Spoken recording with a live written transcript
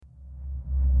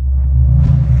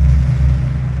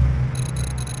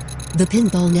The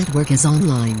Pinball Network is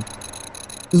online.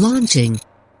 Launching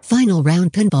Final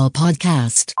Round Pinball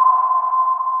Podcast.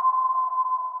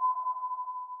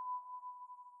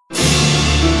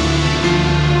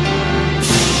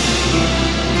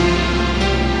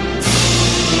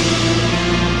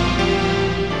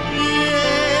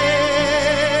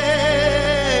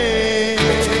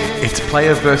 It's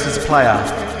player versus player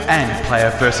and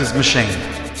player versus machine.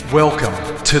 Welcome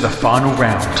to the final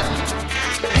round.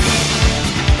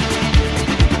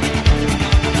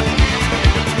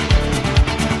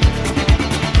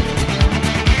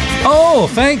 Oh,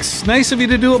 thanks. Nice of you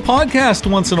to do a podcast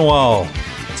once in a while.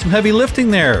 Some heavy lifting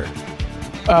there.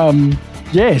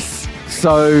 Yes.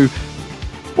 So,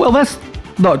 well, that's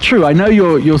not true. I know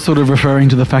you're sort of referring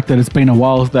to the fact that it's been a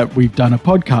while that we've done a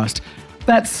podcast.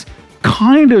 That's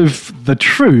kind of the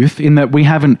truth in that we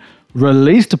haven't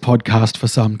released a podcast for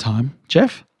some time.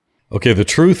 Jeff? Okay, the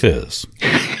truth is,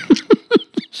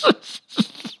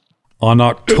 on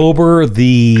October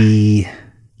the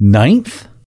 9th,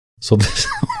 so this,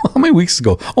 how many weeks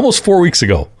ago? Almost 4 weeks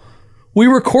ago, we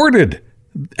recorded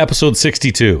episode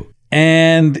 62.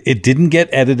 And it didn't get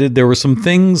edited. There were some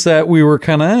things that we were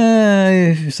kind of,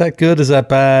 is that good? Is that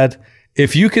bad?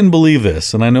 If you can believe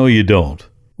this, and I know you don't,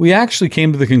 we actually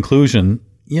came to the conclusion,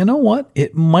 you know what?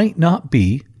 It might not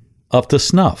be up to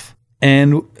snuff.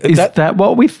 And Is that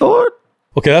what we thought?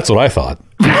 Okay, that's what I thought.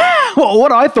 Well,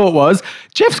 what I thought was,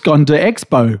 Jeff's gone to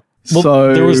Expo. Well,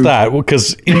 so there was that,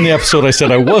 because in the episode I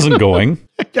said I wasn't going.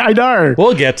 I know.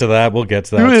 We'll get to that. We will get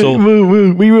to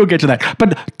that.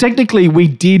 But technically, we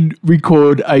did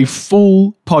record a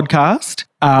full podcast.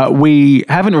 We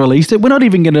haven't released it. We're not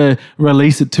even going to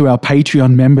release it to our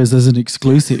Patreon members as an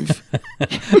exclusive.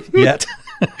 Yet.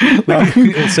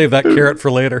 We'll save that carrot for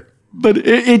later. But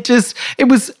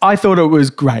I thought it was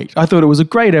great. I thought it was a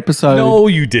great episode. No,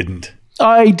 you didn't.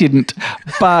 I didn't,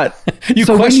 but you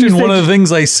questioned one of the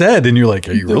things I said, and you're like,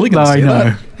 "Are you really going to say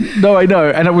that?" No, I know,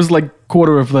 and it was like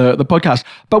quarter of the podcast.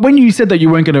 But when you said that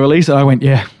you weren't going to release it, I went,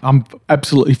 "Yeah, I'm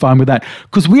absolutely fine with that,"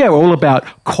 because we are all about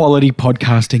quality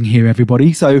podcasting here,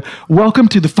 everybody. So, welcome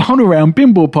to the Final Round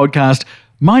Pinball Podcast.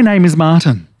 My name is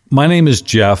Martin. My name is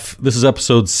Jeff. This is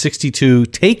episode 62,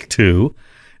 take 2,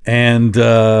 and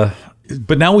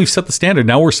but now we've set the standard.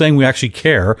 Now we're saying we actually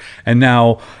care, and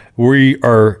now. We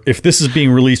are, if this is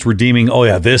being released, we're deeming, oh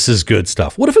yeah, this is good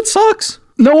stuff. What if it sucks?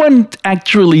 No one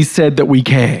actually said that we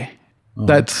care.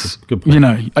 That's good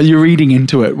point. You're reading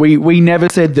into it. We never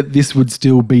said that this would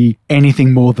still be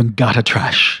anything more than gutter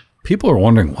trash. People are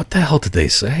wondering, what the hell did they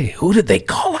say? Who did they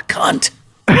call a cunt?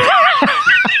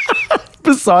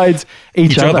 Besides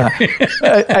each other.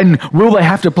 And will they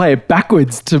have to play it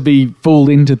backwards to be fooled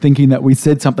into thinking that we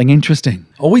said something interesting?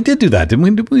 Oh, we did do that, didn't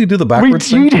we? Did we do the backwards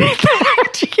thing? You did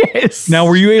that, yes. Now,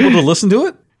 were you able to listen to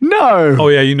it? No. Oh,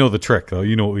 yeah, you know the trick, though.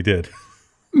 You know what we did.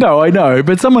 No, I know.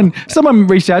 But someone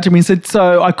reached out to me and said,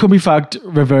 so I could be fucked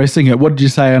reversing it. What did you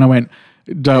say? And I went,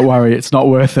 don't worry, it's not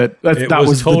worth it. That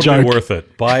was totally the joke. Worth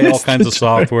it. Buy all kinds of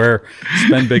software,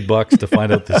 spend big bucks to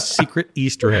find out the secret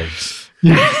Easter eggs.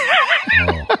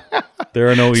 Oh, there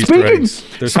are no Easter eggs.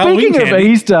 There's Halloween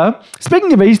candy.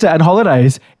 Speaking of Easter and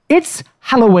holidays, it's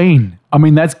Halloween. I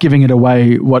mean, that's giving it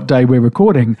away what day we're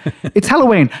recording. It's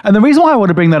Halloween. And the reason why I want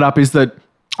to bring that up is that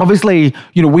obviously,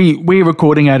 we're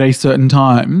recording at a certain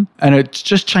time and it's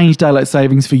just changed daylight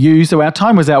savings for you. So our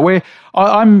time was out.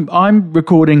 I'm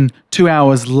recording 2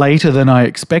 hours later than I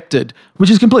expected, which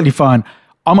is completely fine.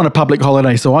 I'm on a public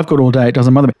holiday, so I've got all day. It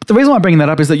doesn't bother me. But the reason why I'm bringing that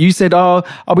up is that you said, oh,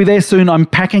 I'll be there soon. I'm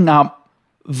packing up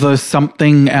the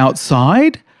something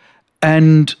outside.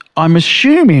 And I'm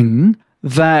assuming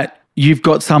that you've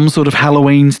got some sort of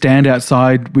Halloween stand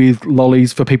outside with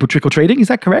lollies for people trick-or-treating. Is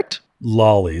that correct?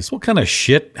 Lollies. What kind of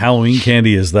shit Halloween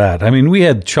candy is that? I mean, we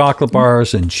had chocolate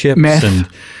bars and chips Meth. And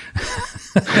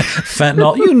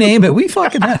fentanyl. You name it. We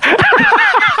fucking had.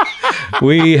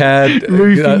 We had.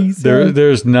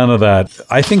 There's none of that.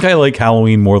 I think I like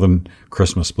Halloween more than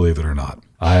Christmas, believe it or not.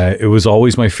 It was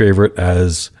always my favorite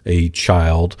as a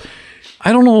child.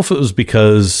 I don't know if it was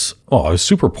because, I was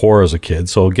super poor as a kid,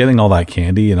 so getting all that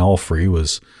candy and all free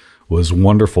was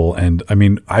wonderful. And I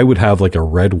mean, I would have like a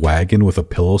red wagon with a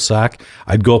pillow sack.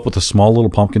 I'd go up with a small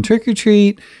little pumpkin, trick or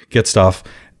treat, get stuff,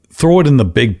 throw it in the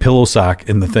big pillow sack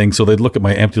in the thing. So they'd look at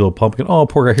my empty little pumpkin. Oh,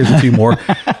 poor guy, here's a few more.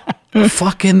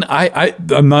 Fucking,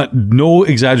 I'm not, no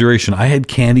exaggeration. I had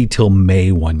candy till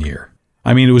May one year.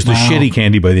 I mean, it was the shitty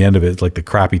candy by the end of it, like the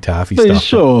crappy taffy stuff.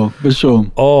 For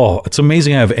sure. Oh, it's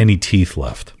amazing I have any teeth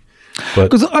left.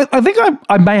 Because I think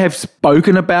I may have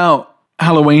spoken about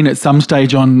Halloween at some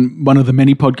stage on one of the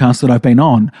many podcasts that I've been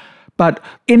on. But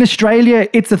in Australia,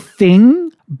 it's a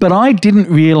thing, but I didn't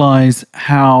realize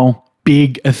how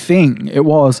big a thing it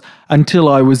was until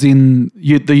I was in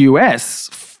the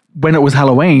US when it was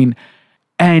Halloween,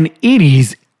 and it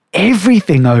is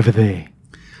everything over there.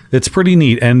 It's pretty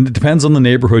neat, and it depends on the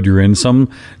neighborhood you're in. Some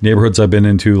neighborhoods I've been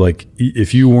into, like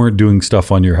if you weren't doing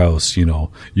stuff on your house, you know,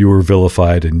 you were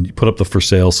vilified and you put up the for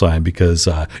sale sign because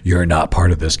you're not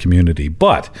part of this community.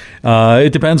 But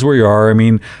it depends where you are. I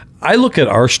mean, I look at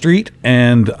our street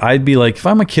and I'd be like, if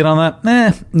I'm a kid on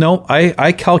that, no.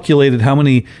 I calculated how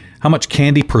much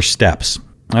candy per steps.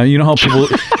 You know how people,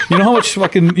 you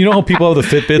know how people have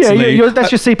the Fitbits. Yeah,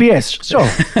 that's your CPS.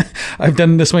 Sure. I've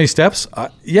done this many steps.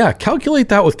 Yeah, calculate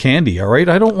that with candy. All right.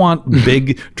 I don't want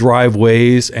big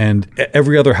driveways and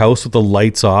every other house with the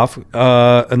lights off,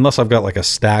 unless I've got like a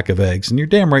stack of eggs. And you're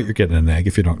damn right you're getting an egg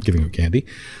if you're not giving it candy.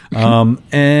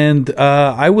 And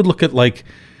I would look at like,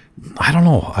 I don't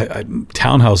know.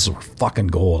 Townhouses are fucking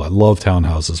gold. I love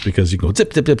townhouses because you can go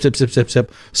zip, zip, zip, zip, zip, zip,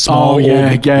 zip. Small,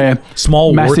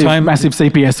 small massive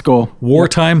CPS score.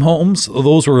 Wartime homes.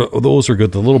 Those are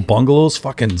good. The little bungalows,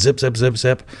 fucking zip, zip, zip,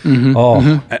 zip.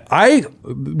 I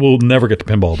will never get to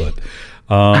pinball, but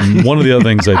one of the other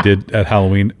things I did at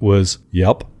Halloween was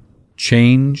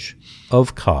change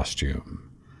of costume.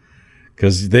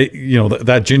 Because they,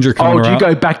 that ginger coming around. Oh, do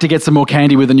you go back to get some more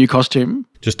candy with a new costume?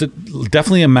 Just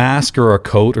definitely a mask or a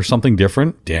coat or something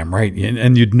different. Damn right.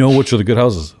 And you'd know which are the good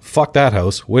houses. Fuck that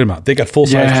house. Wait a minute. They got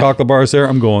full-size chocolate bars there.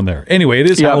 I'm going there. Anyway,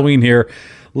 it is Halloween here.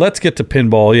 Let's get to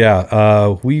pinball.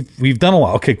 Yeah, we've done a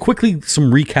lot. Okay, quickly,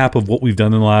 some recap of what we've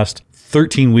done in the last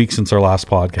 13 weeks since our last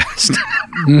podcast.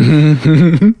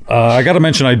 I got to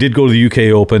mention, I did go to the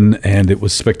UK Open and it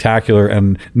was spectacular.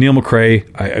 And Neil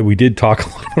McRae, we did talk a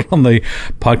little bit on the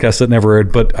podcast that never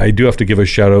aired, but I do have to give a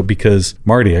shout out because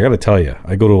Marty, I got to tell you,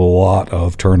 I go to a lot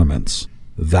of tournaments.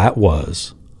 That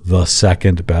was the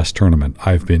second best tournament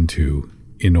I've been to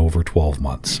in over 12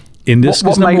 months.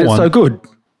 What made it so good?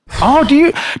 Oh, do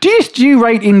you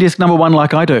rate Indisc number one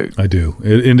like I do? I do.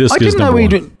 Indisc is number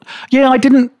one. I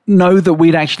didn't know that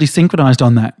we'd actually synchronized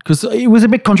on that because it was a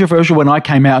bit controversial when I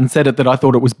came out and said it that I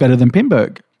thought it was better than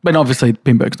Pinburg. But obviously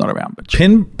Pinburg's not around. But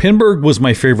Pinburg was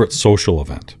my favorite social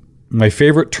event. My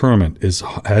favorite tournament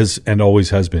has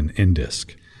always has been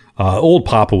Indisc. Old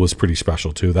Papa was pretty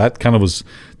special too. That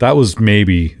was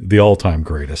maybe the all-time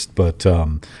greatest. But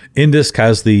Indisc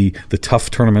has the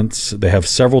tough tournaments. They have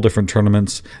several different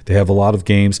tournaments. They have a lot of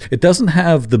games. It doesn't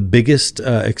have the biggest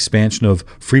expansion of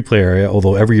free play area,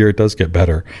 although every year it does get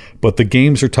better. But the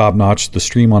games are top-notch. The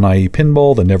stream on IE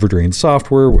Pinball, the Never Drain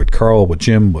software, with Carl, with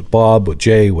Jim, with Bob, with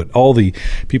Jay, with all the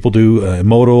people do,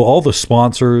 Moto, all the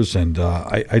sponsors, and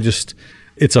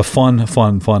it's a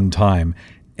fun time.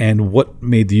 And what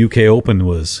made the UK Open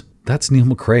was that's Neil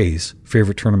McRae's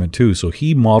favorite tournament too. So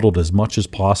he modeled as much as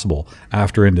possible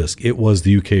after Indisc. It was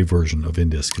the UK version of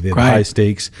Indisc. They had high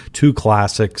stakes, 2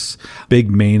 classics, big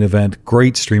main event,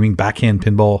 great streaming, backhand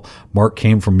pinball. Mark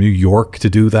came from New York to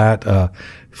do that.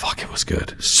 It was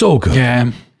good. So good.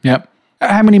 Yeah. Yep.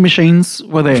 How many machines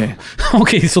were there?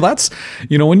 Okay, so that's,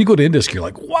 when you go to Indisc, you're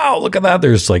like, wow, look at that.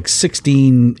 There's like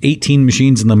 16, 18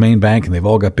 machines in the main bank, and they've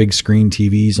all got big screen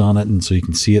TVs on it, and so you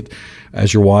can see it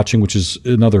as you're watching, which is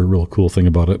another real cool thing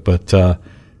about it. But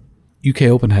UK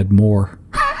Open had more.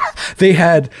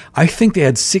 I think they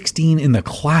had 16 in the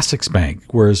Classics bank,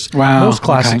 whereas most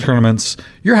Classic tournaments,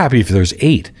 you're happy if there's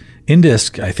 8.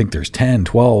 Indisc, I think there's 10,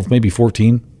 12, maybe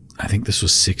 14. I think this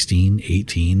was 16,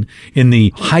 18. In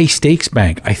the high stakes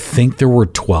bank, I think there were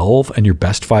 12 and your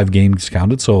best 5 games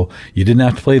counted. So you didn't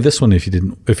have to play this one if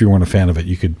you weren't a fan of it.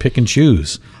 You could pick and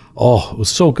choose. Oh, it was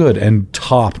so good and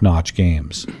top-notch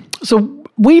games. So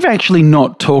we've actually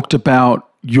not talked about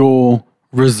your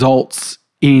results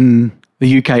in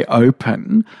the UK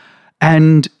Open.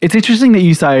 And it's interesting that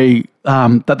you say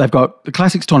that they've got the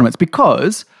Classics tournaments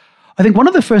because I think one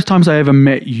of the first times I ever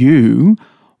met you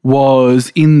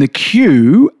was in the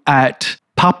queue at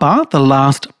Papa, the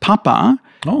last Papa,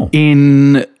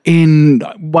 in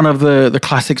one of the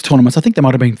Classics tournaments. I think there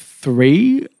might have been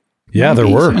 3. Yeah, there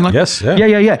were. Yes. Yeah.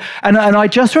 Yeah. And I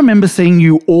just remember seeing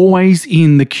you always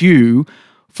in the queue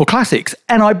for Classics.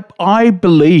 And I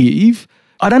believe,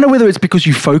 I don't know whether it's because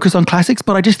you focus on Classics,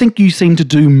 but I just think you seem to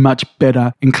do much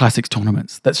better in Classics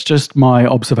tournaments. That's just my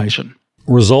observation.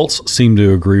 Results seem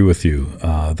to agree with you.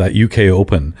 That UK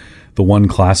Open, the one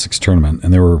Classics tournament,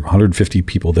 and there were 150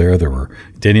 people there. There were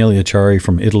Daniele Acciari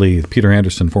from Italy, Peter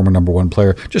Anderson, former number 1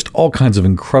 player, just all kinds of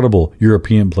incredible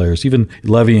European players. Even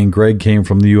Levy and Greg came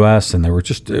from the US, and it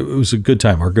was a good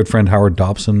time. Our good friend Howard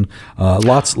Dobson,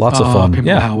 lots of fun.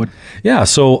 Howard. Yeah,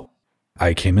 so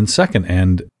I came in second,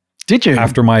 and did you?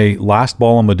 After my last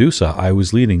ball on Medusa, I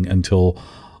was leading until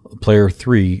player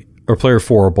 3 or player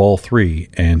 4, ball 3,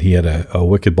 and he had a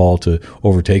wicked ball to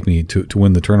overtake me to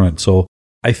win the tournament. So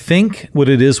I think what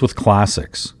it is with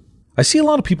classics, I see a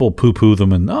lot of people poo-poo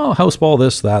them and, house ball,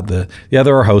 this, that.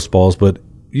 There are house balls, but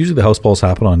usually the house balls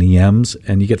happen on EMs,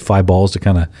 and you get 5 balls to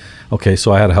kind of, okay,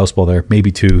 so I had a house ball there,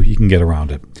 maybe 2, you can get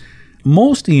around it.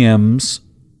 Most EMs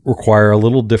require a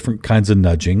little different kinds of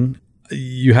nudging.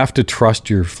 You have to trust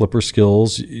your flipper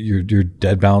skills, your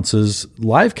dead bounces.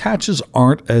 Live catches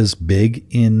aren't as big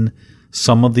in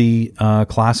some of the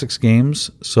classics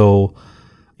games. So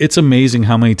it's amazing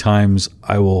how many times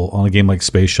I will, on a game like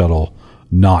Space Shuttle,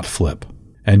 not flip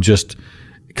and just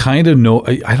kind of know.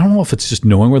 I don't know if it's just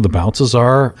knowing where the bounces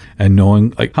are and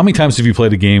knowing, like, how many times have you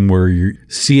played a game where you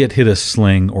see it hit a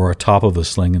sling or a top of a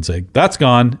sling and say, that's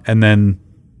gone. And then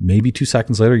maybe 2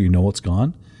 seconds later, you know it's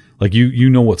gone. Like you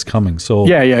know what's coming. So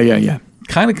yeah.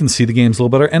 Kind of can see the games a little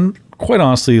better. And quite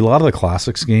honestly, a lot of the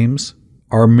classics games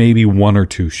are maybe 1 or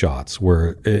 2 shots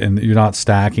and you're not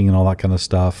stacking and all that kind of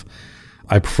stuff.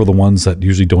 I prefer the ones that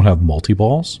usually don't have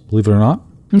multi-balls, believe it or not.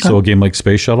 Okay. So a game like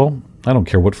Space Shuttle, I don't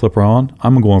care what flipper I'm on.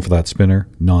 I'm going for that spinner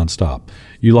nonstop.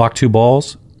 You lock 2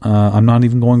 balls, I'm not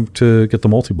even going to get the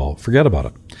multi-ball. Forget about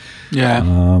it. Yeah.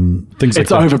 Things like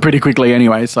it's over pretty quickly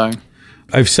anyway, so...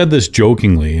 I've said this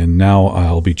jokingly, and now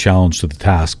I'll be challenged to the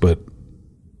task, but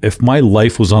if my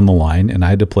life was on the line and I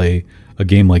had to play a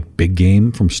game like Big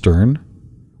Game from Stern,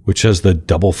 which has the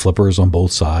double flippers on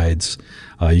both sides,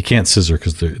 you can't scissor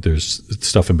because there's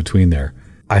stuff in between there.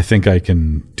 I think I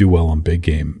can do well on Big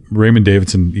Game. Raymond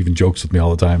Davidson even jokes with me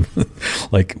all the time.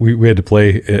 Like we had to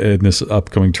play in this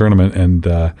upcoming tournament, and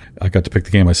I got to pick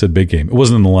the game. I said Big Game. It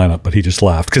wasn't in the lineup, but he just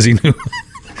laughed because he knew.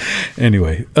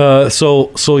 Anyway,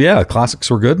 so yeah,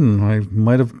 classics were good, and I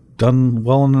might have done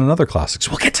well in another classics.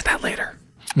 We'll get to that later.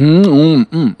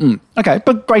 Okay,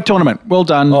 but great tournament. Well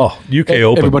done. Oh, UK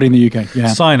Open. Everybody in the UK. Yeah.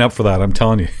 Sign up for that. I'm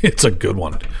telling you, it's a good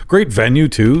one. Great venue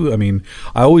too. I mean,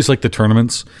 I always like the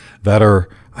tournaments that are,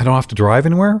 I don't have to drive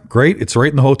anywhere. Great. It's right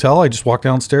in the hotel. I just walk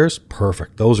downstairs.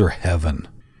 Perfect. Those are heaven.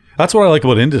 That's what I like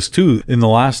about Indus too. In the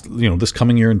last, this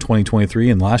coming year in 2023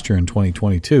 and last year in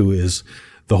 2022 is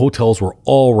the hotels were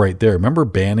all right there. Remember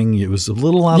Banning? It was a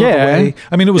little out of the way.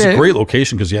 I mean, it was a great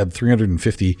location because you had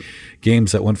 350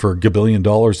 games that went for $1 billion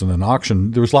in an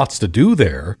auction. There was lots to do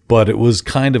there, but it was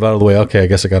kind of out of the way. Okay, I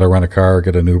guess I got to rent a car,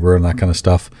 get an Uber and that kind of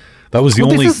stuff. That was the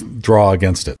only draw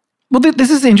against it. Well, this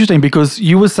is interesting because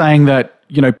you were saying that,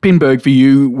 Pinburg for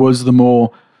you was the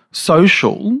more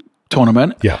social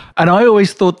tournament. Yeah. And I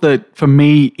always thought that for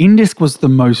me, Indus was the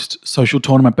most social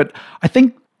tournament. But I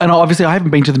think, and obviously I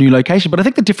haven't been to the new location, but I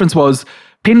think the difference was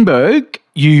Pinburg,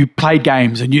 you played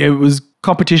games and it was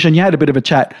competition, you had a bit of a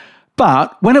chat.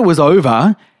 But when it was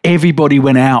over, everybody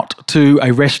went out to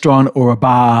a restaurant or a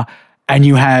bar and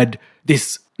you had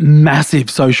this massive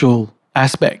social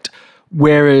aspect.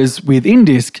 Whereas with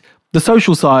Indisc, the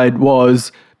social side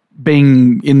was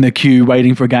being in the queue,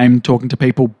 waiting for a game, talking to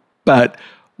people. But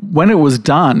when it was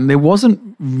done, there wasn't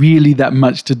really that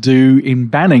much to do in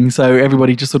Banning, so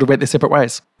everybody just sort of went their separate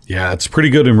ways. Yeah, it's pretty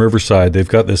good in Riverside. They've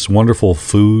got this wonderful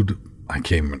food.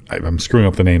 I'm screwing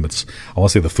up the name. I want to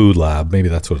say the Food Lab. Maybe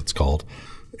that's what it's called.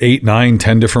 8, 9,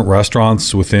 10 different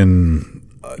restaurants within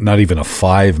not even a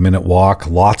 5-minute walk.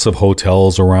 Lots of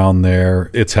hotels around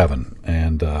there. It's heaven,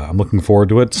 and I'm looking forward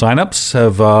to it. Signups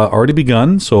have already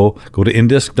begun, so go to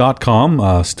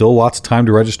indisc.com. Still lots of time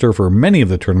to register for many of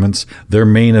the tournaments, their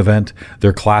main event,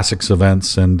 their classics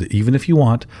events, and even if you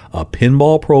want a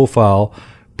pinball profile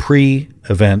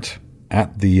pre-event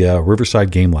at the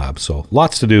Riverside Game Lab. So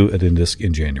lots to do at Indisc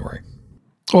in January.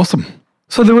 Awesome.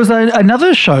 So there was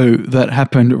another show that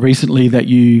happened recently that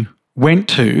you went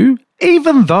to,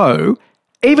 even though,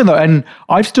 and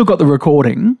I've still got the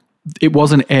recording, it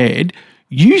wasn't aired,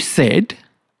 you said,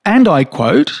 and I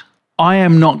quote, "I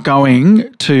am not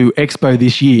going to Expo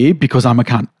this year because I'm a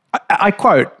cunt." I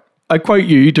quote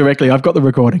you directly. I've got the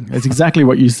recording. That's exactly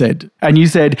what you said. And you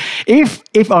said,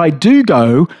 if I do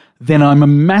go, then I'm a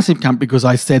massive cunt because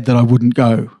I said that I wouldn't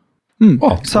go.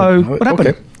 So what happened?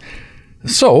 Okay.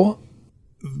 So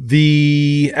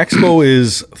the Expo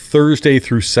is Thursday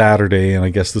through Saturday, and I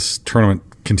guess this tournament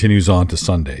continues on to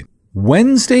Sunday.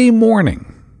 Wednesday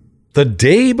morning, the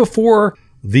day before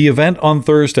the event on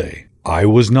Thursday, I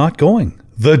was not going.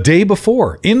 The day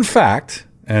before. In fact,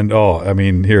 and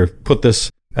here, put this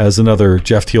as another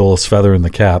Jeff Teolis feather in the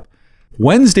cap.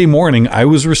 Wednesday morning, I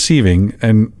was receiving,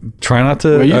 and try not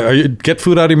to get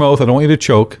food out of your mouth. I don't want you to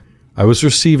choke. I was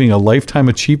receiving a Lifetime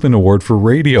Achievement Award for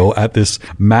radio at this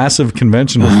massive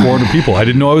convention with 400 people. I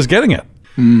didn't know I was getting it.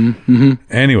 Mm-hmm.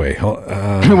 Anyway.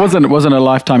 It wasn't a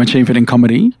Lifetime Achievement in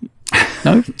comedy?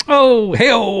 No? Oh,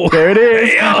 hey-oh. There it is.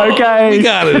 Hey-oh. Okay. We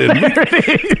got it in. There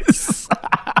it is.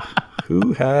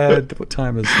 Who had, what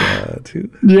time is that?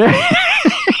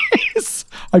 Yes.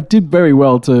 I did very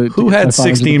well to Who get had so far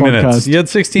into the 16 minutes? podcast. You had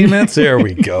 16 minutes? There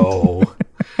we go.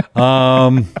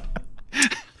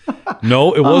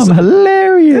 No, it wasn't.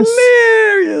 Hilarious.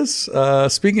 Hilarious.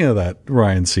 Speaking of that,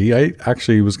 Ryan C., I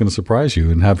actually was going to surprise you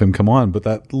and have him come on, but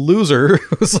that loser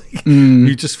was like,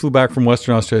 he just flew back from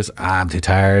Western Australia. I'm too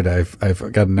tired. I've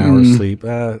got an hour's sleep.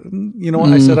 You know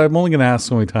what? I said, I'm only going to ask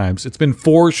so many times. It's been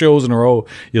 4 shows in a row,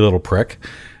 you little prick.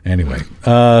 Anyway,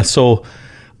 so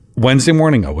Wednesday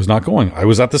morning, I was not going. I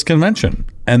was at this convention.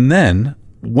 And then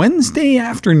Wednesday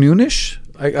afternoonish,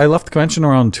 I left the convention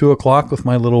around 2:00 with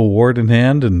my little award in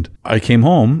hand, and I came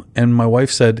home, and my wife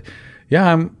said,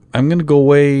 "Yeah, I'm going to go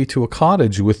away to a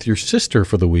cottage with your sister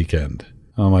for the weekend."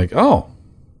 I'm like, "Oh,"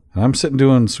 and I'm sitting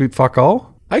doing sweet fuck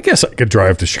all. I guess I could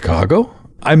drive to Chicago.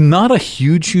 I'm not a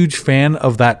huge fan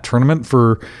of that tournament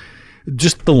for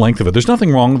just the length of it. There's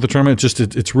nothing wrong with the tournament. It's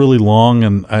just it's really long,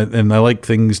 and I like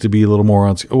things to be a little more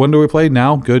on. When do we play?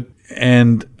 Now, good.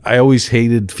 And I always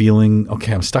hated feeling,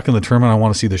 okay, I'm stuck in the tournament. I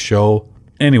want to see the show.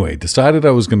 Anyway, decided I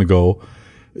was going to go.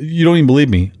 You don't even believe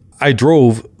me. I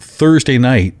drove Thursday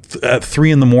night at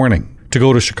 3 a.m. to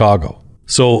go to Chicago.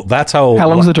 So that's how. How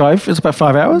long's the drive? It's about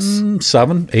 5 hours?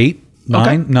 7, 8,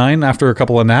 9, Okay. 9 after a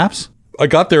couple of naps. I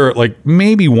got there at like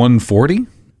maybe 1:40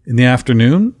 in the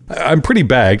afternoon. I'm pretty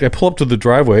bagged. I pull up to the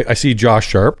driveway. I see Josh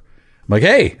Sharp. I'm like,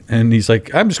 hey. And he's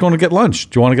like, I'm just going to get lunch.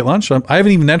 Do you want to get lunch? I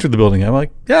haven't even entered the building. I'm like,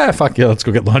 yeah, fuck yeah, let's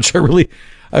go get lunch.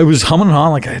 I was humming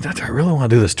on like, do I really want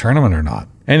to do this tournament or not?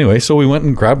 Anyway, so we went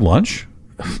and grabbed lunch.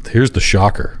 Here's the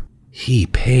shocker. He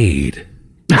paid.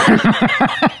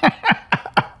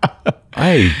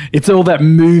 It's all that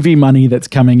movie money that's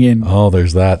coming in. Oh,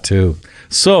 there's that too.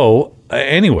 So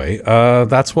anyway,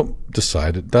 that's what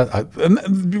decided that.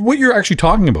 And what you're actually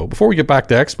talking about before we get back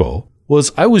to Expo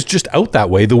was I was just out that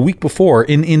way the week before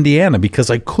in Indiana because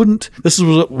I couldn't. This is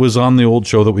what was on the old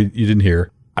show that you didn't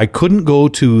hear. I couldn't go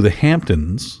to the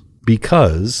Hamptons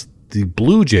because the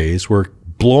Blue Jays were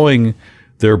blowing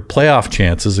their playoff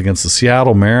chances against the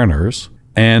Seattle Mariners,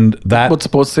 and that What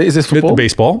sports is this football?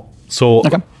 baseball. So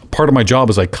Okay. part of my job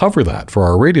is I cover that for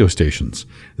our radio stations.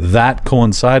 That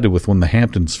coincided with when the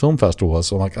Hamptons Film Festival was.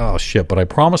 So I'm like, oh shit. But I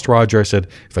promised Roger, I said,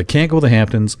 if I can't go to the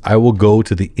Hamptons, I will go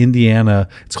to the Indiana,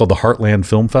 it's called the Heartland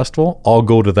Film Festival. I'll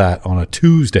go to that on a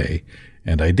Tuesday.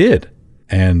 And I did.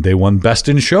 And they won Best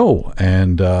in Show.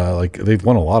 And they've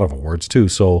won a lot of awards too.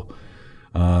 So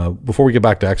before we get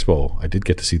back to Expo, I did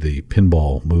get to see the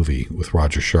Pinball movie with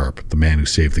Roger Sharp, the man who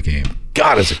saved the game.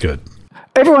 God, is it good.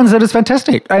 Everyone said it's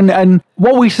fantastic. And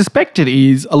what we suspected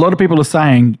is a lot of people are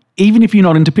saying, even if you're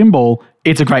not into pinball,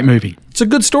 it's a great movie. It's a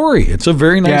good story. It's a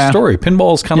very nice story.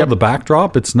 Pinball is kind of the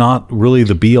backdrop. It's not really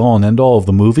the be-all and end-all of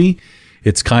the movie.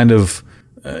 It's kind of,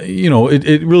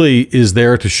 it really is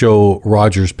there to show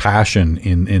Roger's passion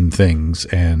in things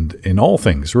and in all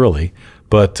things, really.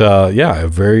 But a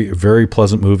very, very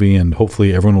pleasant movie, and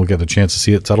hopefully everyone will get a chance to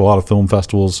see it. It's at a lot of film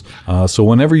festivals. So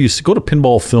whenever you go to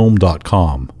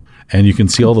pinballfilm.com, and you can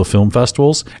see all the film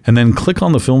festivals, and then click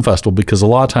on the film festival because a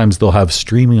lot of times they'll have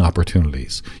streaming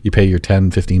opportunities. You pay your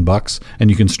 $10, $15 and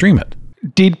you can stream it.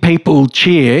 Did people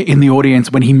cheer in the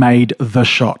audience when he made the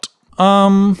shot?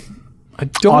 I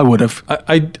would have.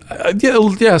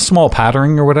 Yeah, small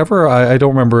pattering or whatever. I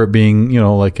don't remember it being,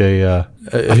 like a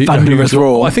thunderous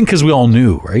roar. I think because we all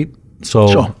knew, right? So,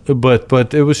 Sure.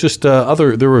 But it was just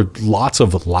there were lots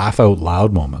of laugh out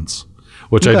loud moments,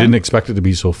 which I didn't expect it to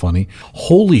be so funny.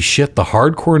 Holy shit, the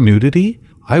hardcore nudity?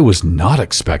 I was not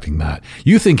expecting that.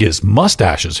 You think his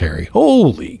mustache is hairy.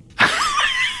 Holy.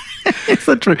 It's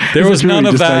the truth. There was none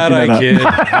of that. I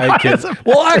kid.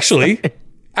 Well,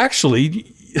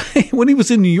 actually, when he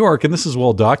was in New York, and this is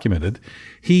well documented,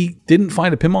 he didn't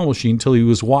find a pinball machine until he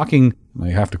was walking. I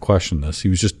have to question this. He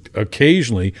was just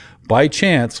occasionally, by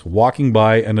chance, walking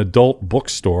by an adult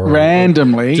bookstore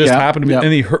randomly. Just happened to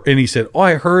be, and he said, "Oh,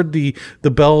 I heard the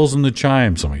bells and the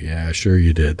chimes." I'm like, "Yeah, sure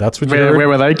you did. That's what you heard." Where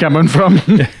were they coming from?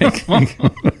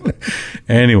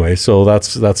 Anyway, so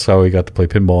that's how he got to play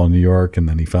pinball in New York, and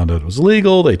then he found out it was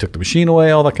illegal. They took the machine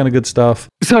away, all that kind of good stuff.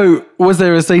 So, was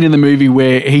there a scene in the movie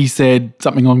where he said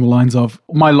something along the lines of,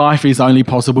 "My life is only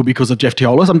possible because of Jeff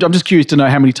Teolis"? I'm just curious to know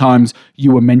how many times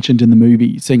you were mentioned in the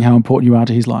movie, seeing how important you are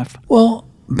to his life. Well,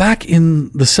 back in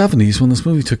the 70s when this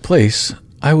movie took place,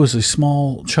 I was a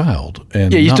small child.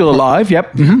 And you're still alive.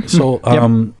 Yep. Mm-hmm. So,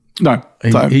 No.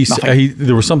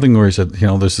 there was something where he said,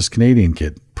 there's this Canadian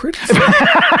kid, pretty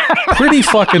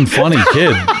fucking funny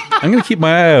kid. I'm going to keep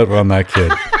my eye out on that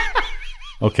kid.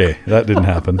 Okay, that didn't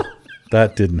happen.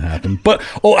 That didn't happen. But,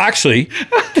 actually,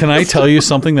 can I tell you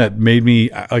something that made me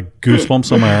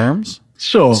goosebumps on my arms?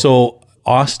 Sure. So,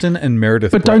 Austin and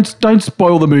Meredith. But don't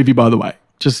spoil the movie, by the way.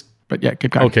 But yeah,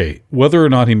 keep going. Okay, whether or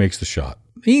not he makes the shot.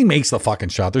 He makes the fucking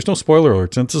shot. There's no spoiler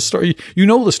alerts. It's a story. You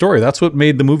know the story. That's what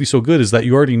made the movie so good, is that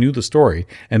you already knew the story,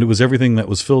 and it was everything that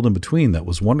was filled in between that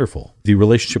was wonderful. The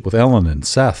relationship with Ellen and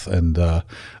Seth, and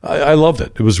I loved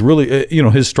it. It was really,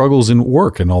 his struggles in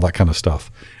work and all that kind of stuff.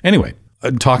 Anyway,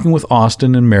 talking with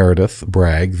Austin and Meredith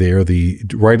Bragg, they are the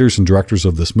writers and directors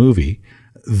of this movie.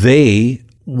 They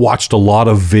watched a lot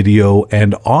of video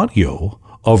and audio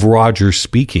of Roger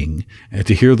speaking, and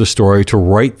to hear the story, to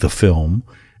write the film.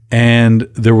 And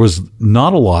there was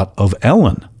not a lot of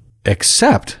Ellen,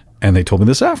 except, and they told me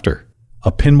this after,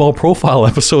 a Pinball Profile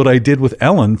episode I did with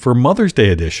Ellen for Mother's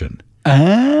Day edition.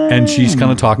 And she's kind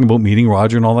of talking about meeting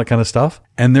Roger and all that kind of stuff.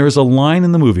 And there's a line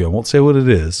in the movie, I won't say what it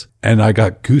is, and I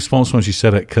got goosebumps when she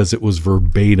said it because it was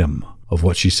verbatim of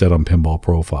what she said on Pinball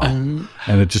Profile.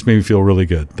 And it just made me feel really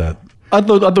good. I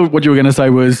thought what you were going to say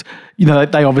was,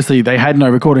 they had no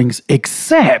recordings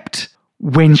except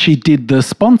when she did the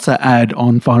sponsor ad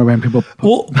on Final Round Pinball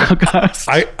podcast.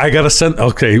 I got to send,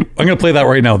 okay, I'm going to play that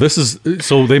right now.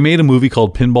 So they made a movie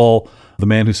called Pinball, The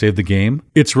Man Who Saved the Game.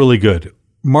 It's really good.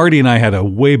 Marty and I had a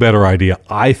way better idea,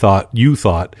 you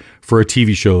thought, for a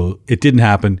TV show. It didn't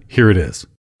happen. Here it is.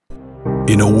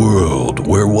 In a world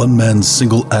where one man's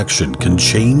single action can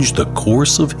change the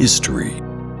course of history.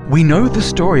 We know the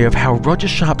story of how Roger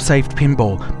Sharp saved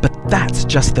pinball, but that's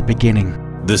just the beginning.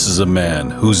 This is a man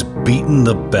who's beaten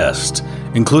the best,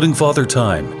 including Father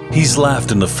Time. He's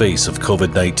laughed in the face of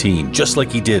COVID-19, just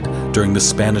like he did during the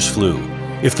Spanish flu.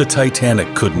 If the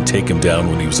Titanic couldn't take him down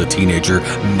when he was a teenager,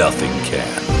 nothing can.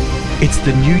 It's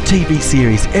the new TV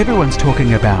series everyone's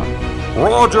talking about.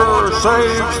 Roger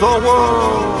saves the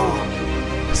world!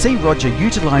 See Roger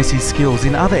utilize his skills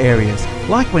in other areas,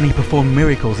 like when he performed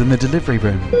miracles in the delivery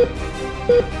room.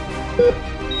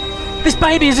 This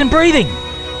baby isn't breathing!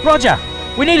 Roger,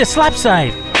 we need a slap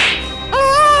save.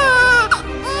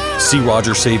 See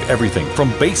Roger save everything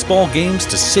from baseball games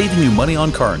to saving you money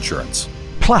on car insurance.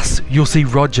 Plus, you'll see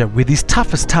Roger with his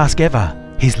toughest task ever,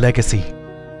 his legacy.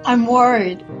 I'm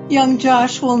worried. Young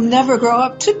Josh will never grow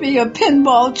up to be a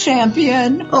pinball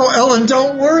champion. Oh, Ellen,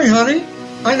 don't worry, honey.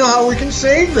 I know how we can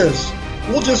save this.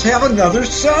 We'll just have another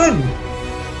son.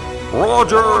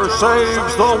 Roger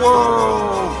saves the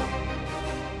world.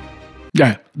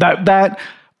 Yeah, that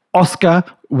Oscar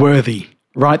worthy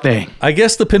right there. I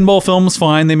guess the pinball film's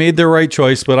fine. They made their right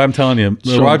choice, but I'm telling you,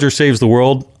 Sure. Roger Saves the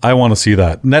World, I want to see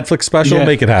that. Netflix special,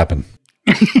 make it happen.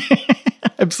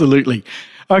 Absolutely.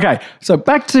 Okay, so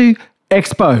back to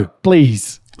Expo,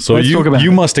 please. So Let's talk about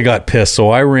you it. must have got pissed. So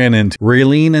I ran into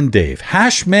Raylene and Dave,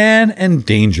 Hashman and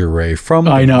Danger Ray from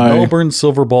the Melbourne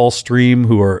Silverball stream,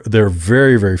 they're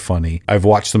very, very funny. I've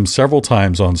watched them several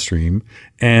times on stream,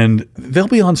 and they'll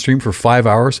be on stream for 5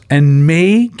 hours and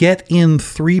may get in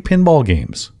 3 pinball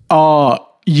games. Oh,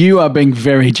 you are being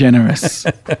very generous.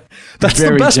 That's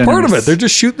very the best part of generous. it. They're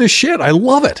just shooting the shit. I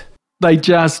love it. They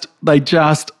just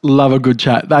love a good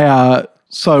chat. They are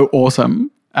so awesome.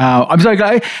 I'm so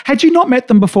glad. Had you not met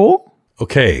them before?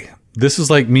 Okay, this is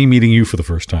like me meeting you for the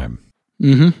first time.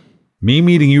 Mm-hmm. Me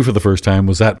meeting you for the first time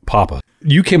was at Papa.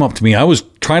 You came up to me. I was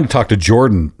trying to talk to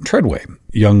Jordan Treadway,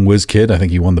 young whiz kid. I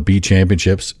think he won the B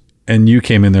championships. And you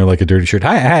came in there like a dirty shirt.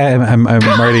 Hi, I'm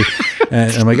Marty.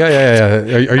 And I'm like, yeah.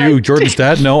 Are you Jordan's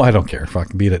dad? No, I don't care.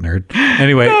 Fucking beat it, nerd.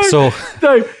 Anyway,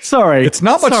 No, sorry. It's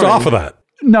not much off of that.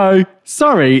 No,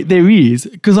 sorry, there is.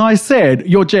 Because I said,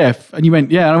 you're Jeff. And you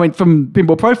went, yeah. And I went from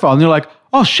Pinball Profile. And you're like,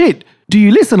 oh, shit. Do you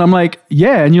listen? I'm like,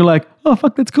 yeah. And you're like, oh,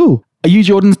 fuck, that's cool. Are you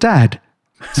Jordan's dad?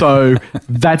 So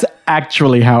that's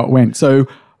actually how it went. So,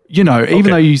 even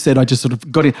though you said I just sort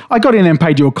of got in and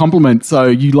paid you a compliment. So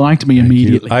you liked me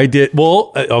immediately. I did.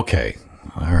 Well, okay.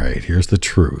 All right. Here's the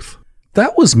truth.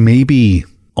 That was maybe,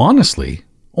 honestly,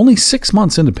 only 6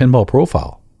 months into Pinball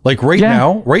Profile. Like right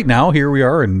now, here we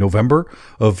are in November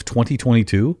of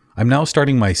 2022. I'm now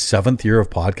starting my 7th year of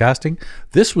podcasting.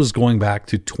 This was going back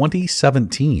to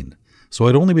 2017. So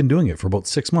I'd only been doing it for about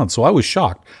 6 months. So I was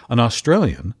shocked. An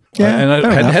Australian. And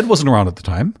Head wasn't around at the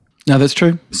time. No, that's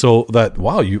true. So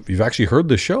wow, you've actually heard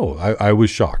the show. I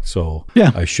was shocked. So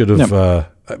yeah. I should have,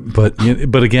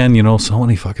 but again, so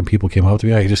many fucking people came up to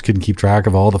me. I just couldn't keep track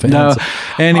of all the fans. No,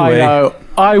 anyway. I know.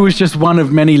 I was just one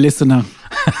of many listeners.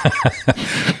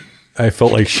 I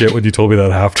felt like shit when you told me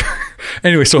that after.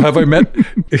 Anyway, so have I met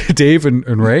Dave and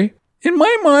Ray? In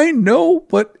my mind, no.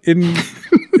 But in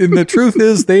the truth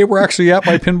is, they were actually at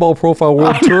my Pinball Profile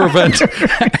World Tour event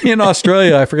in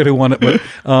Australia. I forget who won it, but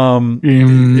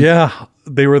yeah.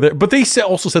 they were there. But they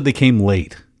also said they came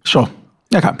late. Sure.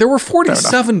 Okay. There were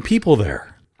 47 people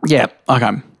there. Yeah.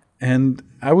 Okay. And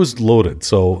I was loaded.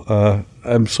 So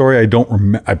I'm sorry I don't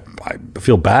remember. I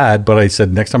feel bad, but I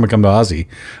said next time I come to Aussie,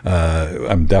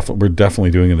 we're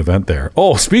definitely doing an event there.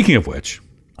 Oh, speaking of which,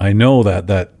 I know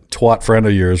that twat friend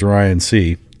of yours, Ryan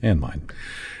C., and mine,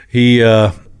 he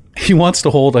wants to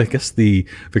hold, I guess, the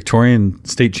Victorian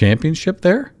State Championship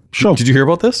there. Sure. Did you hear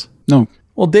about this? No.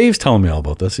 Well, Dave's telling me all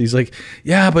about this. He's like,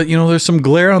 yeah, but there's some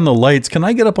glare on the lights. Can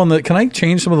I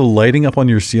change some of the lighting up on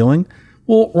your ceiling?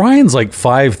 Well, Ryan's like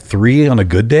 5'3" on a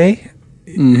good day.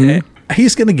 Mm-hmm.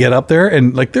 He's going to get up there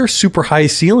and they're super high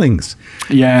ceilings.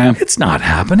 Yeah. It's not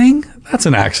happening. That's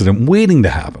an accident waiting to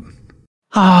happen.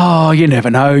 Oh, you never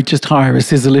know. Just hire a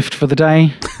scissor lift for the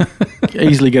day.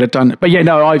 Easily get it done. But yeah,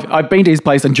 no, I've been to his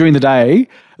place, and during the day,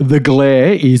 the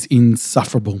glare is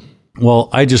insufferable. Well,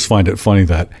 I just find it funny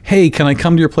that, hey, can I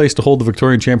come to your place to hold the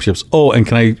Victorian Championships? Oh, and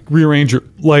can I rearrange your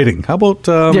lighting? How about...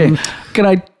 Can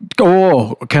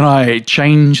I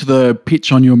change the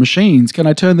pitch on your machines? Can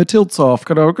I turn the tilts off?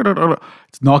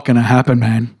 It's not going to happen,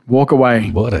 man. Walk away.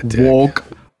 What a dick. Walk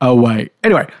away.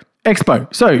 Anyway,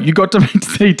 Expo. So you got to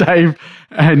see Dave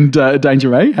and Danger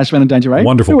Ray, Ashman and Danger Ray.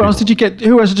 Wonderful. Who else did you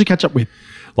catch up with?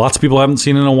 Lots of people I haven't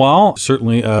seen in a while.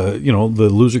 Certainly, the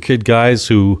Loser Kid guys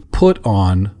who put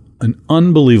on an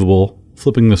unbelievable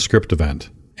flipping the script event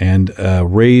and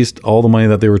raised all the money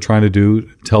that they were trying to do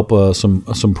to help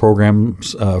some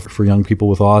programs for young people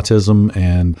with autism.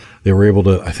 And they were able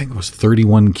to, I think it was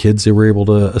 31 kids they were able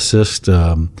to assist.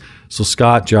 So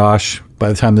Scott, Josh, by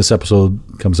the time this episode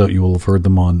comes out, you will have heard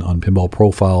them on Pinball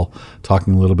Profile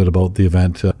talking a little bit about the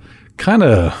event. Kind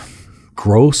of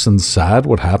gross and sad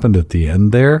what happened at the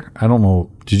end there. I don't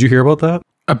know. Did you hear about that?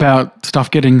 About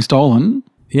stuff getting stolen?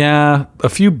 Yeah, a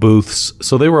few booths.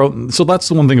 So they were out. So that's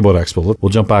the one thing about Expo. We'll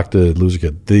jump back to Loser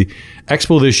Kid. The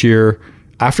Expo this year,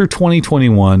 after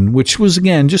 2021, which was,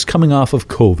 again, just coming off of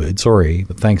COVID. Sorry,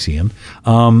 but thanks, Ian.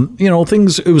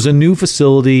 It was a new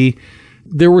facility.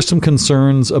 There were some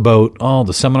concerns about,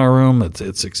 the seminar room,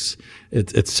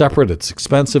 it's separate, it's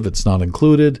expensive, it's not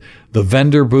included. The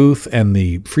vendor booth and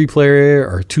the free play area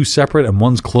are two separate and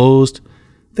one's closed.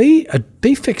 They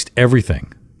fixed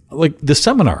everything. Like, the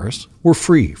seminars were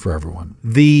free for everyone.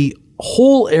 The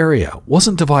whole area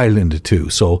wasn't divided into two.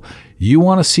 So you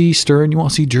want to see Stern, you want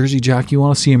to see Jersey Jack, you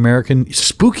want to see American.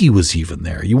 Spooky was even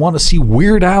there. You want to see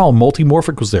Weird Al,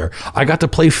 Multimorphic was there. I got to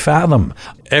play Fathom.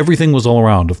 Everything was all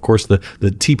around. Of course, the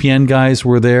TPN guys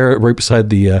were there right beside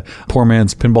the Poor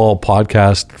Man's Pinball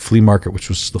Podcast flea market, which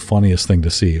was the funniest thing to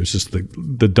see. It was just the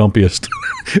dumpiest.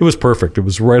 It was perfect. It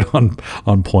was right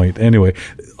on point. Anyway,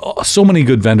 so many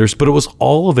good vendors, but it was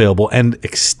all available and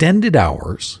extended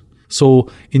hours.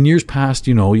 So in years past,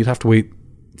 you'd have to wait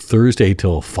Thursday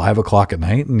till 5 o'clock at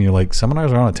night, and you're like,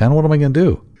 seminars are on at 10. What am I going to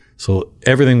do? So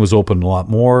everything was open a lot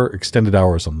more, extended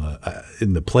hours on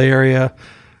in the play area.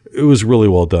 It was really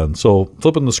well done. So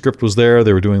Flipping the Script was there.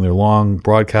 They were doing their long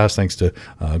broadcast thanks to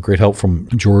great help from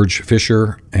George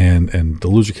Fisher, and the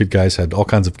Loser Kid guys had all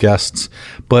kinds of guests.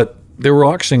 But they were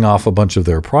auctioning off a bunch of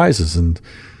their prizes, and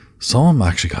some of them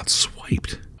actually got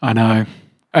swiped. I know.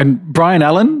 And Brian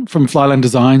Allen from Flyland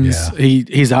Designs,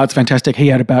 his art's fantastic. He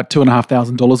had about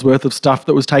 $2,500 worth of stuff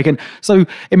that was taken. So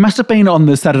it must have been on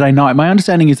the Saturday night. My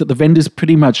understanding is that the vendors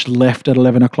pretty much left at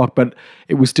 11 o'clock, but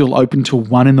it was still open till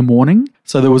 1 in the morning.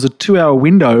 So there was a 2-hour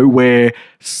window where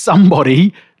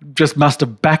somebody just must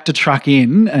have backed a truck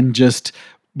in and just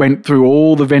went through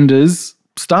all the vendors'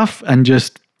 stuff and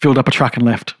just filled up a truck and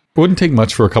left. It wouldn't take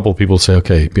much for a couple of people to say,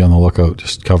 okay, be on the lookout,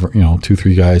 just cover, 2,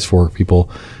 3 guys, 4 people,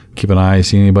 keep an eye,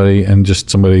 see anybody, and just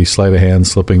somebody sleight of hand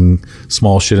slipping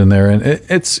small shit in there. And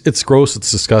it's gross, it's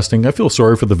disgusting. I feel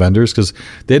sorry for the vendors because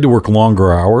they had to work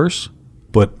longer hours,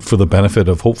 but for the benefit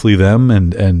of hopefully them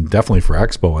and definitely for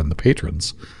Expo and the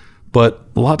patrons. But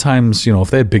a lot of times,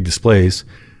 if they had big displays,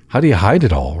 how do you hide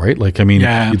it all, right?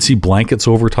 You'd see blankets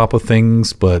over top of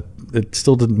things, but it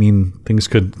still didn't mean things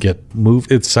could get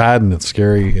moved. It's sad and it's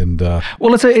scary. And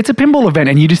well, it's a pinball event,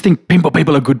 and you just think pinball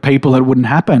people are good people. It wouldn't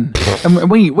happen. And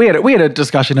we had a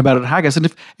discussion about it at Haggis,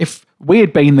 and if we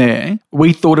had been there,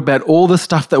 we thought about all the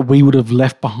stuff that we would have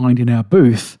left behind in our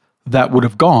booth that would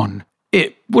have gone.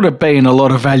 It would have been a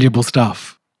lot of valuable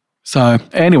stuff. So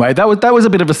anyway, that was a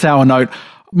bit of a sour note.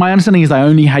 My understanding is they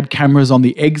only had cameras on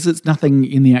the exits, nothing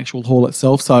in the actual hall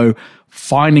itself. So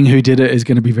finding who did it is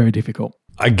going to be very difficult.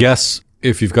 I guess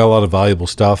if you've got a lot of valuable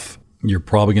stuff, you're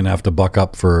probably going to have to buck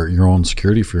up for your own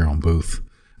security for your own booth.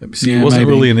 See, it wasn't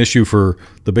really an issue for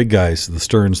the big guys, the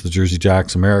Sterns, the Jersey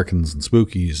Jacks, Americans, and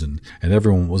Spookies, and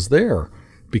everyone was there.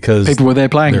 because people were there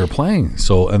playing. They were playing.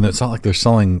 So, and it's not like they're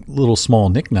selling little small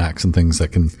knickknacks and things that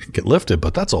can get lifted,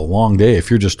 but that's a long day.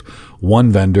 If you're just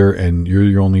one vendor and you're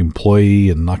your only employee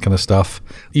and that kind of stuff,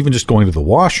 even just going to the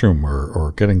washroom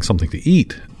or getting something to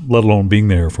eat, let alone being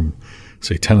there from,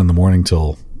 say, 10 in the morning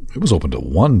till it was open to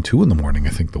 1, 2 in the morning, I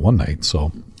think, the one night.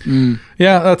 So,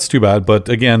 yeah, that's too bad. But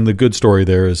again, the good story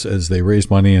there is they raised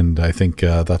money, and I think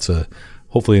that's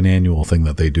hopefully an annual thing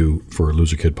that they do for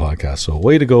Loser Kid podcast. So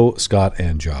way to go, Scott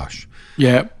and Josh.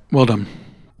 Yeah, well done.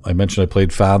 I mentioned I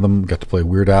played Fathom, got to play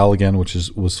Weird Al again, which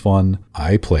was fun.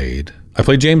 I played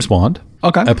James Bond.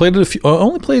 Okay. I played it I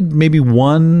only played maybe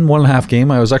one and a half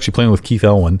game. I was actually playing with Keith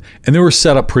Elwin, and they were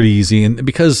set up pretty easy. And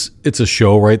because it's a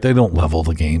show, right, they don't level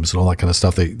the games and all that kind of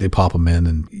stuff. They pop them in,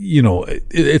 and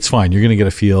it's fine. You're going to get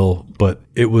a feel. But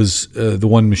it was the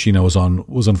one machine I was on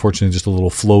was unfortunately just a little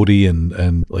floaty,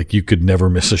 and like you could never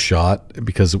miss a shot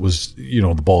because it was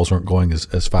the balls weren't going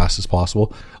as fast as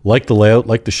possible. Like the layout,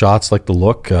 like the shots, like the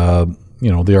look.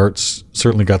 The art's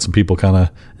certainly got some people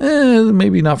kind of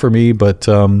maybe not for me, but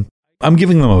I'm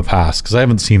giving them a pass because I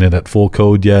haven't seen it at full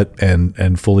code yet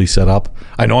and fully set up.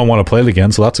 I know I want to play it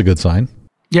again, so that's a good sign.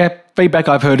 Yeah, feedback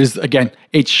I've heard is, again,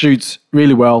 it shoots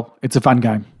really well. It's a fun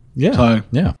game. Yeah. So,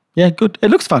 yeah, good.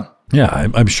 It looks fun. Yeah,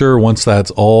 I'm sure once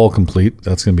that's all complete,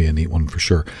 that's going to be a neat one for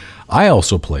sure. I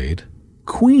also played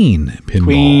Queen Pinball.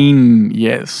 Queen,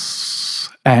 yes.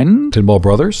 And? Pinball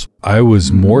Brothers. I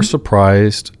was more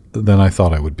surprised than I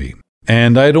thought I would be.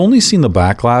 And I'd only seen the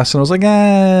back glass, and I was like,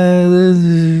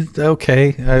 okay.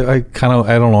 I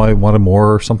don't know, I wanted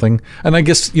more or something. And I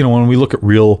guess, when we look at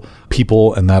real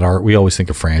people and that art, we always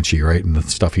think of Franchi, right? And the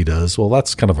stuff he does. Well,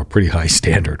 that's kind of a pretty high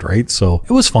standard, right? So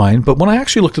it was fine. But when I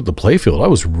actually looked at the playfield, I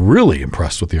was really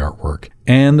impressed with the artwork.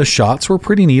 And the shots were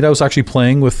pretty neat. I was actually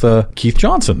playing with Keith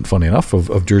Johnson, funny enough,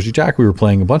 of Jersey Jack. We were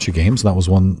playing a bunch of games, and that was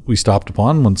one we stopped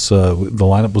upon once the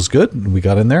lineup was good and we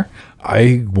got in there.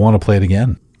 I want to play it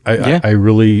again.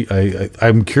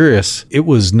 I'm curious. It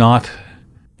was not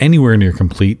anywhere near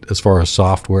complete as far as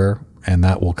software, and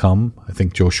that will come. I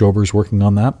think Joe Schober's working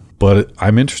on that, but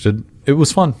I'm interested. It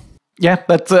was fun. Yeah,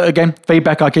 that's, again,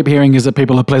 feedback I keep hearing is that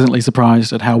people are pleasantly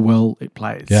surprised at how well it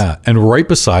plays. Yeah, and right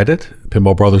beside it,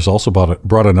 Pinball Brothers also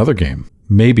brought another game.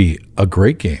 Maybe a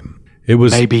great game. It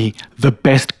was... Maybe the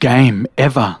best game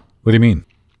ever. What do you mean?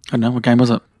 I don't know. What game was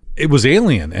it? It was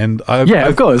Alien, and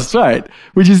of course, right.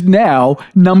 Which is now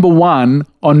number 1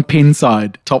 on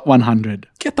Pinside, top 100.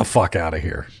 Get the fuck out of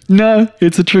here. No,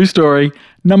 it's a true story.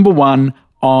 Number 1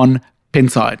 on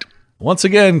Pinside. Once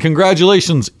again,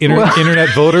 congratulations, internet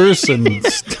voters and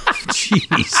stuff.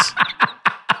 Jeez.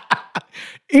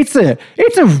 It's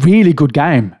a really good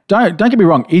game. Don't get me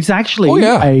wrong. It's actually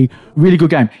a really good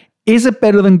game. Is it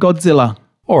better than Godzilla?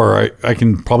 Or I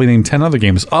can probably name 10 other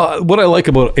games. What I like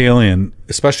about Alien,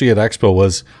 especially at Expo,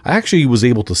 was I actually was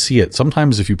able to see it.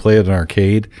 Sometimes if you play it in an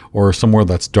arcade or somewhere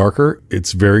that's darker,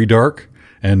 it's very dark.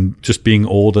 And just being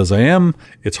old as I am,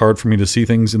 it's hard for me to see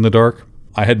things in the dark.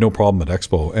 I had no problem at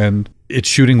Expo. And it's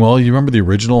shooting well. You remember the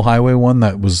original Highway one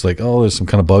that was like, there's some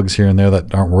kind of bugs here and there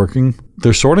that aren't working?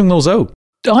 They're sorting those out.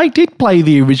 I did play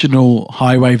the original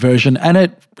Highway version, and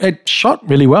it shot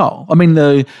really well. I mean,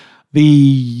 the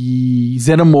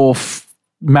xenomorph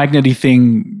magnety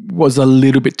thing was a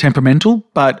little bit temperamental,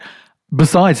 but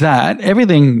besides that,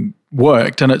 everything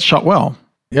worked and it shot well.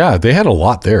 Yeah, they had a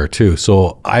lot there too.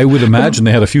 So I would imagine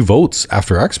they had a few votes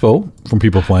after Expo from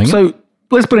people playing it. So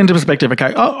let's put it into perspective,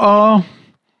 okay? Oh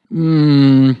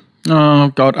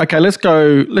God. Okay, let's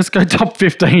go top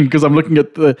 15 because I'm looking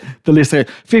at the list here.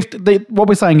 What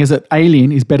we're saying is that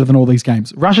Alien is better than all these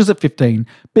games. Rush is at 15,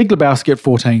 Big Lebowski at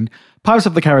 14, Pirates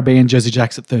of the Caribbean, Jersey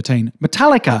Jack's at 13,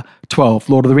 Metallica 12,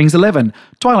 Lord of the Rings 11,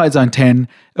 Twilight Zone 10,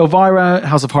 Elvira,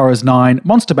 House of Horrors 9,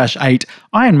 Monster Bash 8,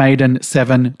 Iron Maiden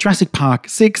 7, Jurassic Park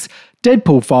 6,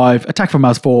 Deadpool 5, Attack from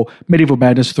Mars 4, Medieval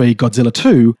Madness 3, Godzilla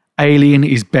 2. Alien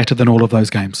is better than all of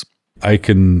those games. I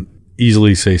can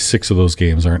easily say 6 of those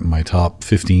games aren't in my top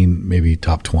 15, maybe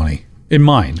top 20. In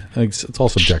mine. It's all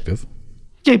subjective.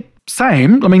 Yeah,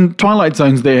 same. I mean, Twilight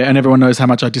Zone's there and everyone knows how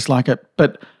much I dislike it,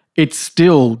 but it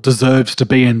still deserves to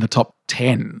be in the top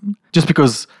 10 just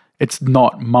because it's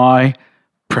not my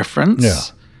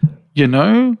preference.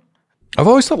 Yeah. I've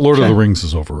always thought Lord of the Rings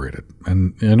is overrated,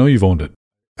 and I know you've owned it.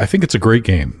 I think it's a great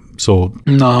game. So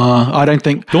no, I don't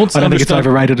think it's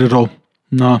overrated at all.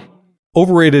 No.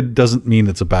 Overrated doesn't mean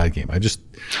it's a bad game.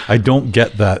 I don't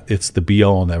get that it's the be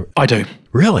all and everything. I do.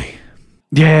 Really?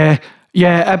 Yeah,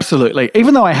 absolutely.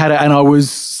 Even though I had it and I was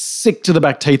sick to the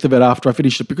back teeth of it after I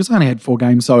finished it because I only had 4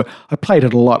 games, so I played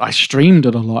it a lot. I streamed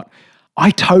it a lot.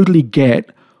 I totally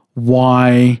get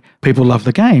why people love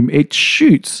the game. It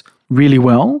shoots really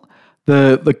well.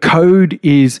 The code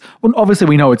is, well, obviously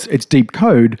we know it's deep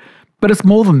code, but it's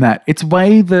more than that. It's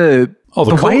way the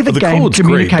way the game code's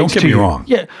communicates great. Don't get to me you. wrong.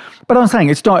 Yeah, but I'm saying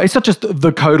it's not just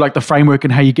the code, like the framework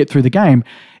and how you get through the game.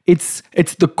 It's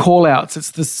the call outs,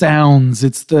 it's the sounds,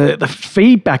 it's the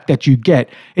feedback that you get.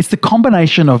 It's the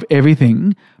combination of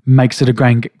everything makes it a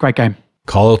great game.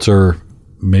 Call outs are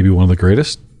maybe one of the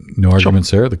greatest. No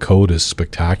arguments there. The code is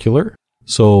spectacular.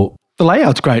 So the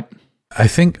layout's great. I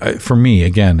think for me,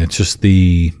 again, it's just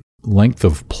the length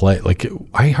of play. Like,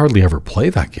 I hardly ever play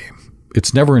that game.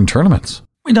 It's never in tournaments.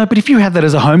 No, but if you had that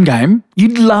as a home game,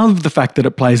 you'd love the fact that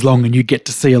it plays long and you get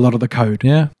to see a lot of the code.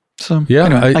 Yeah. So, yeah,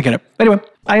 anyway, I get it. Anyway,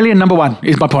 Alien number 1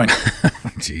 is my point.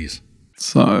 Jeez.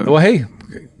 So, well, hey,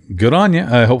 good on you.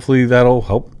 Hopefully that'll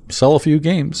help sell a few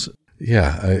games.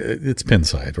 Yeah, it's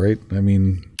Pinside, right? I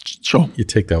mean, sure. You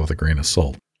take that with a grain of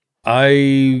salt.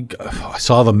 I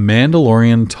saw The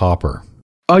Mandalorian Topper.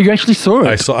 Oh, you actually saw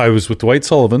it? I was with Dwight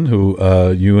Sullivan, who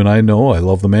you and I know. I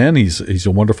love the man. He's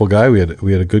a wonderful guy. We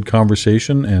had a good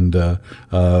conversation and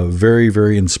very,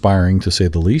 very inspiring to say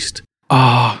the least.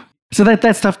 So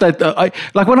that stuff that I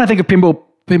like when I think of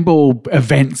pinball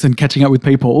events and catching up with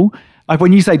people. Like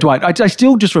when you say Dwight, I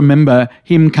still just remember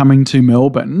him coming to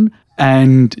Melbourne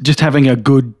and just having a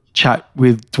good chat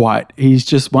with Dwight. He's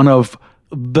just one of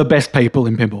the best people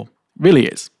in pinball. Really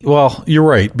is. Well, you're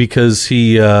right, because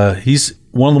he's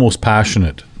one of the most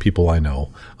passionate people I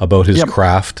know about his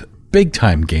craft. Big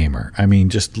time gamer. I mean,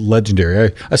 just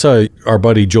legendary. I saw our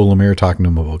buddy Joe Lemire talking to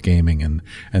him about gaming, and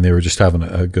they were just having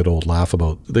a good old laugh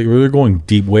about. They were going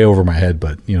deep, way over my head,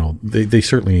 but you know, they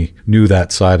certainly knew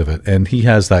that side of it. And he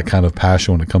has that kind of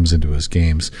passion when it comes into his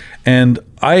games. And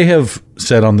I have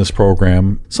said on this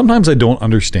program, sometimes I don't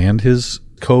understand his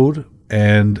code,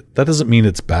 and that doesn't mean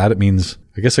it's bad. It means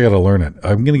I guess I got to learn it.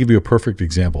 I'm going to give you a perfect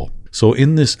example. So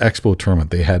in this Expo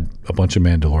tournament, they had a bunch of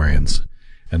Mandalorians.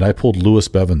 And I pulled Lewis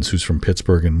Bevins, who's from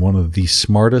Pittsburgh and one of the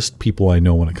smartest people I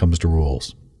know when it comes to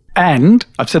rules. And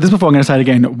I've said this before, I'm going to say it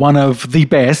again, one of the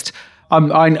best,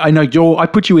 I know I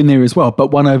put you in there as well,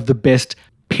 but one of the best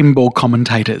pinball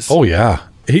commentators. Oh, yeah.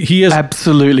 He is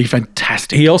absolutely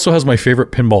fantastic. He also has my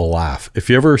favorite pinball laugh. If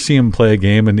you ever see him play a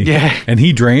game and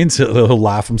he drains, he'll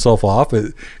laugh himself off.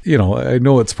 You know, I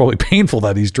know it's probably painful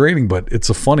that he's draining, but it's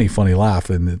a funny laugh,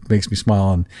 and it makes me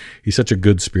smile. And he's such a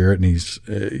good spirit, and he's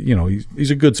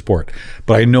a good sport.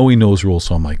 But I know he knows rules,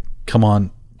 so I'm like, come on,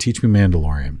 teach me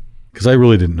Mandalorian. Because I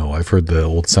really didn't know. I've heard the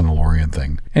old Senalorian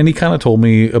thing. And he kind of told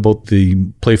me about the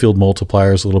playfield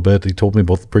multipliers a little bit. He told me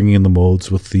about bringing in the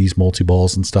modes with these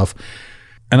multi-balls and stuff.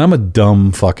 And I'm a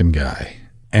dumb fucking guy.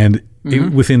 And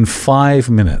within 5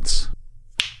 minutes,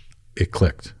 it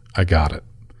clicked. I got it.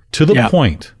 To the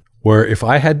point where if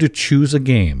I had to choose a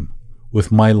game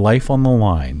with my life on the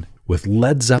line, with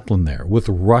Led Zeppelin there, with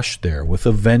Rush there, with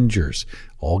Avengers,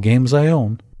 all games I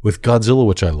own, with Godzilla,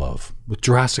 which I love, with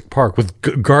Jurassic Park, with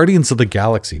Guardians of the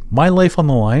Galaxy, my life on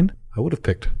the line, I would have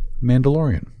picked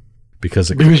Mandalorian. Because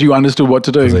you understood what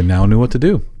to do. Because I now knew what to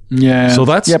do. Yeah. So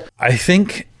that's, I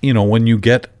think, you know, when you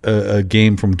get a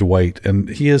game from Dwight, and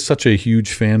he has such a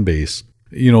huge fan base,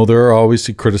 you know, there are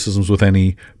obviously criticisms with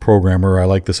any programmer. I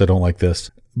like this, I don't like this.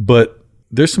 But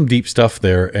there's some deep stuff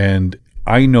there. And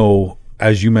I know,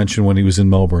 as you mentioned when he was in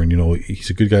Melbourne, you know, he's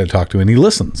a good guy to talk to, and he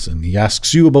listens, and he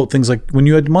asks you about things like when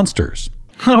you had Munsters.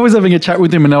 I was having a chat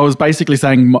with him, and I was basically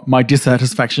saying my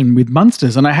dissatisfaction with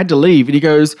Munsters, and I had to leave. And he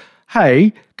goes,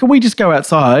 hey, can we just go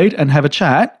outside and have a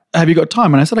chat? Have you got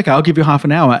time? And I said, okay, I'll give you half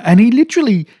an hour. And he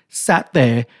literally sat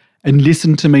there and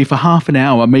listened to me for half an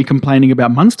hour, me complaining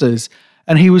about Munsters.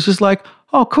 And he was just like,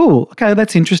 oh, cool. Okay,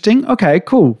 that's interesting. Okay,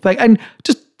 cool. And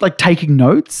just like taking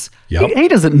notes. Yep. He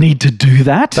doesn't need to do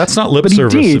that. That's not lip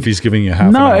service if he's giving you half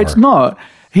an hour. No, it's not.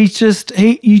 He's just,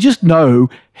 you just know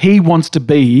he wants to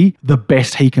be the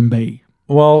best he can be.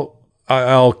 Well,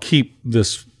 I'll keep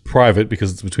this private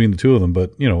because it's between the two of them.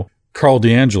 But, you know, Carl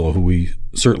D'Angelo, who we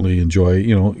certainly enjoy,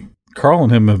 you know, Carl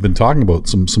and him have been talking about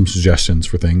some suggestions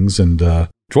for things, and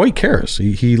Dwight cares.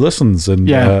 He listens,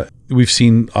 and we've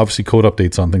seen obviously code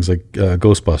updates on things like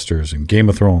Ghostbusters and Game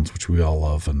of Thrones, which we all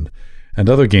love, and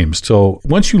other games. So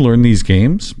once you learn these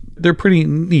games, they're pretty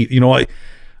neat. You know,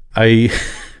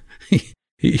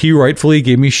 he rightfully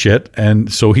gave me shit,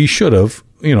 and so he should have,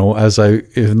 you know, as I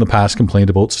in the past complained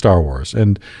about Star Wars.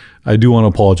 And I do want to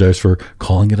apologize for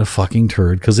calling it a fucking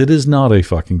turd, because it is not a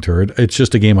fucking turd. It's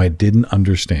just a game I didn't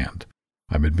understand.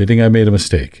 I'm admitting I made a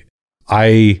mistake.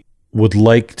 I would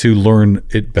like to learn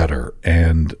it better.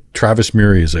 And Travis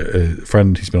Murray is a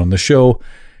friend. He's been on the show.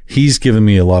 He's given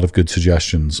me a lot of good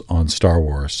suggestions on Star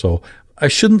Wars. So I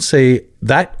shouldn't say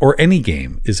that or any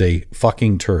game is a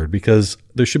fucking turd because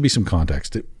there should be some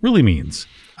context. It really means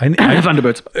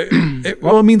Thunderbirds.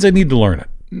 It means I need to learn it.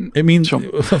 It means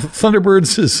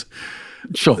Thunderbirds is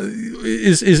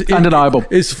undeniable.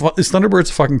 Is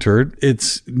Thunderbirds a fucking turd?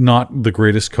 It's not the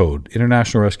greatest code.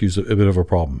 International Rescue is a bit of a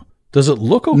problem. Does it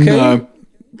look okay? No.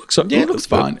 It looks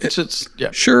fine. It's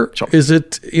sure. Is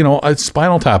it,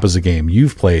 Spinal Tap is a game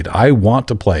you've played. I want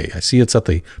to play. I see it's at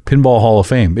the Pinball Hall of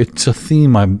Fame. It's a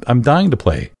theme I'm dying to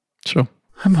play. Sure.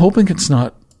 I'm hoping it's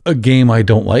not a game I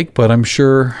don't like, but I'm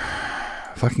sure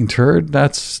fucking turd,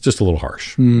 that's just a little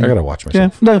harsh. I gotta watch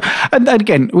myself. Yeah. No, and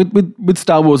again, with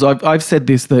Star Wars, I've said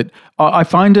this, that I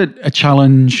find it a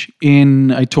challenge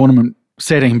in a tournament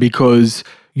setting because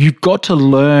you've got to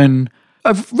learn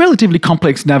a relatively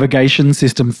complex navigation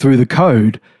system through the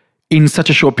code in such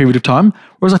a short period of time.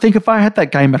 Whereas I think if I had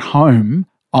that game at home,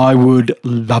 I would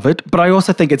love it. But I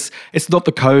also think it's not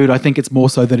the code. I think it's more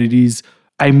so that it is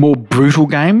a more brutal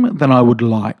game than I would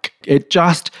like. It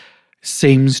just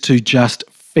seems to just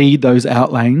feed those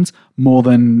outlanes more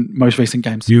than most recent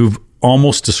games. You've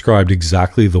almost described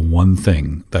exactly the one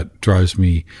thing that drives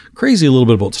me crazy a little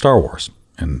bit about Star Wars.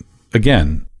 And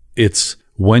again, it's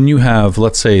when you have,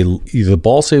 let's say, either the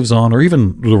ball saves on or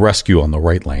even the rescue on the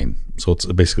right lane. So it's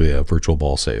basically a virtual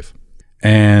ball save.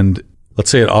 And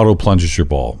let's say it auto plunges your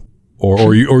ball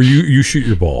or you shoot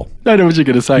your ball. I know what you're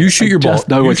going to say. You shoot your ball. Just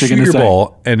know what you're going to say.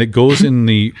 Ball and it goes in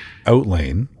the out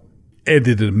lane and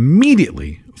it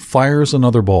immediately fires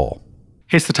another ball.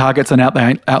 Hits the targets and out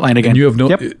lane again. And you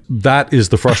have that is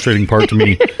the frustrating part to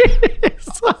me.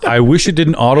 I wish it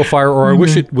didn't auto fire, or I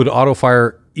wish it would auto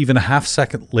fire even a half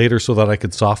second later so that I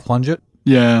could soft plunge it.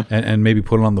 Yeah. And maybe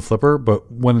put it on the flipper. But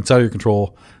when it's out of your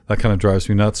control, that kind of drives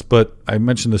me nuts. But I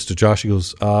mentioned this to Josh. He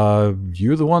goes,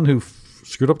 you're the one who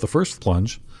screwed up the first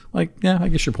plunge. Like, yeah, I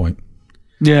guess your point.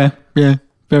 Yeah.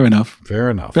 Fair enough.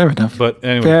 But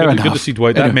anyway, good to see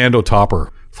Dwight. That Mando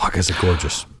topper, fuck, is it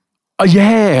gorgeous. Oh,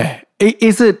 yeah.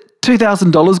 Is it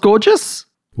 $2,000 gorgeous?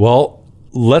 Well,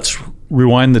 let's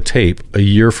rewind the tape a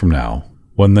year from now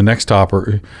when the next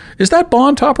topper is that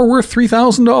Bond topper worth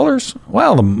 $3,000?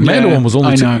 Wow, the Mando one was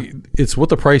only it's what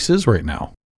the price is right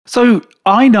now. So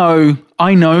I know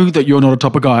that you're not a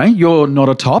topper guy. You're not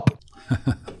a top.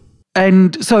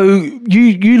 And so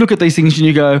you look at these things and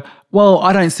you go, well,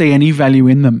 I don't see any value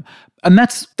in them. And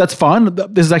that's fine.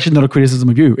 This is actually not a criticism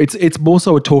of you. It's more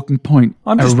so a talking point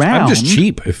I'm just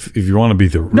cheap if you want to be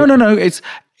the... No.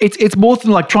 It's more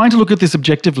than like trying to look at this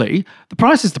objectively. The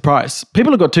price is the price.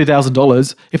 People have got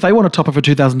 $2,000. If they want a topper for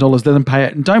 $2,000, let them pay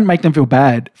it, and don't make them feel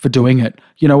bad for doing it.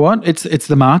 You know what? It's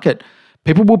the market.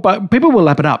 People will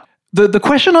lap it up. The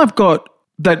question I've got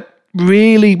that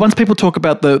really, once people talk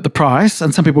about the price,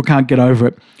 and some people can't get over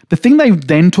it, the thing they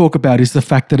then talk about is the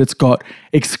fact that it's got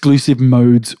exclusive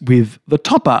modes with the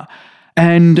topper.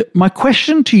 And my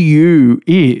question to you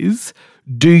is,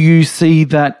 do you see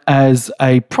that as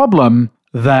a problem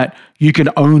that you can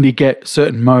only get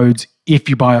certain modes if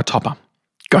you buy a topper?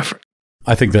 Go for it.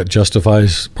 I think that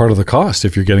justifies part of the cost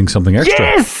if you're getting something extra.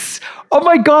 Yes! Oh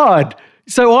my God.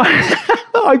 So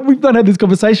we've not had this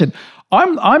conversation.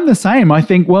 I'm the same. I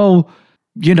think, well,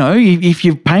 you know, if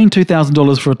you're paying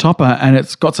 $2,000 for a topper and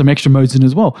it's got some extra modes in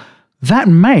as well, that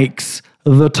makes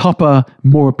the topper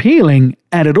more appealing,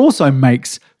 and it also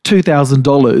makes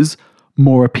 $2,000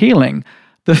 more appealing.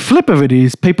 The flip of it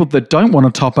is people that don't want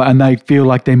a topper and they feel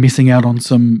like they're missing out on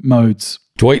some modes.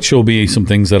 Dwight showed me some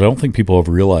things that I don't think people have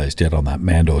realized yet on that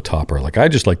Mando topper. Like, I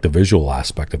just like the visual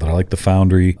aspect of it. I like the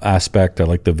Foundry aspect. I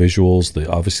like the visuals.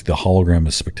 Obviously, the hologram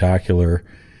is spectacular.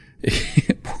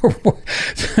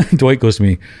 Dwight goes to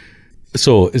me,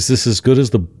 so is this as good as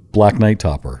the Black Knight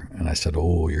topper? And I said,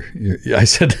 I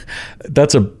said,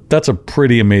 that's a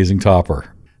pretty amazing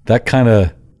topper. That kind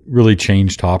of really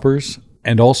changed toppers.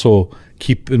 And also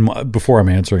keep in mind, before I'm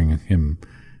answering him,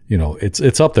 you know,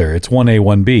 it's up there. It's 1A,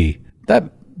 1B.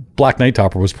 That Black Knight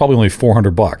topper was probably only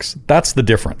 $400. That's the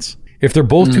difference. If they're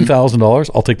both $2,000,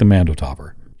 I'll take the Mando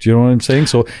topper. Do you know what I'm saying?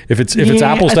 So if it's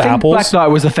apples to apples, Black Knight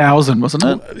was $1,000, wasn't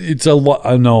it? It's a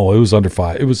lot. No, it was under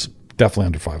 $500. It was definitely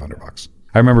under $500.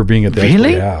 I remember being at the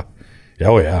really? Expo, yeah.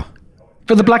 Oh yeah.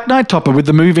 For the Black Knight topper with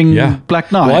the moving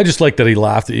Black Knight. Well, I just like that he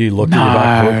laughed. He looked at the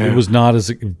back. It was not as.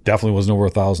 It definitely wasn't over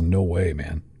 $1,000. No way,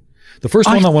 man. The first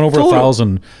one that went over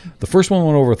 $1,000. The first one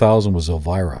went over $1,000 was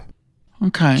Elvira.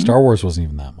 Okay. Star Wars wasn't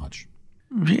even that much.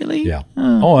 Really? Yeah.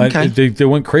 Okay. They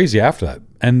went crazy after that.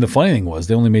 And the funny thing was,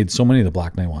 they only made so many of the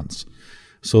Black Knight ones.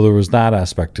 So there was that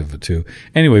aspect of it too.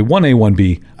 Anyway, 1A,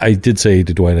 1B, I did say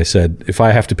to Dwight, I said, if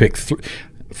I have to pick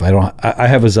I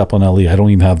have a Zeppelin LE, I don't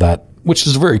even have that, which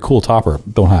is a very cool topper.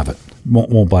 Don't have it.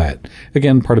 Won't buy it.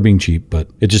 Again, part of being cheap, but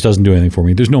it just doesn't do anything for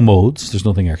me. There's no modes. There's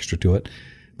nothing extra to it.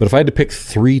 But if I had to pick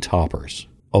 3 toppers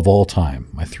of all time,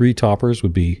 my 3 toppers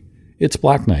would be, it's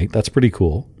Black Knight. That's pretty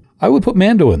cool. I would put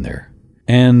Mando in there.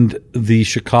 And the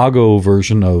Chicago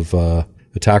version of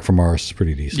Attack from Mars is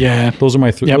pretty decent. Yeah. Those are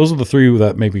my 3. Yep. Those are the 3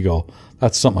 that make me go,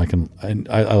 that's something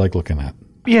I like looking at.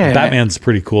 Yeah. Batman's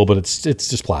pretty cool, but it's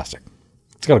just plastic.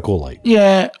 It's got a cool light.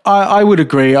 Yeah, I would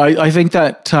agree. I think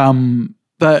that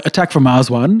the Attack from Mars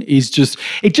one is just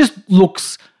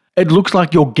looks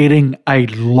like you're getting a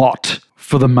lot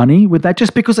for the money with that,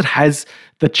 just because it has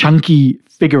the chunky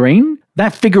figurine.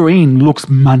 That figurine looks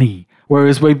money.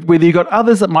 Whereas whether you've got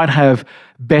others that might have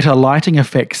better lighting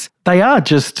effects, they are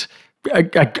just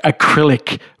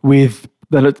acrylic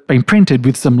that it's been printed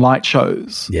with some light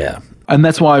shows. Yeah. And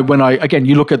that's why when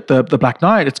you look at the Black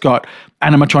Knight, it's got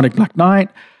animatronic Black Knight.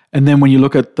 And then when you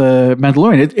look at the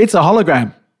Mandalorian, it's a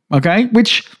hologram, okay?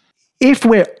 Which, if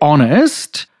we're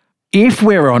honest,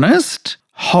 hologram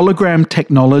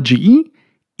technology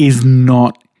is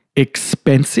not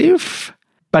expensive.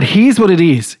 But here's what it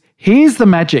is. Here's the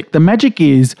magic. The magic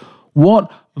is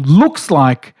what looks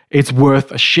like it's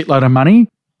worth a shitload of money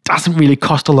doesn't really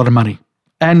cost a lot of money.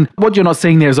 And what you're not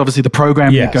seeing there is obviously the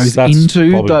program that goes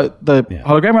into the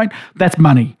hologram, right? That's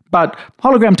money. But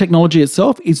hologram technology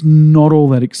itself is not all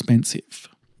that expensive.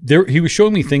 He was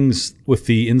showing me things with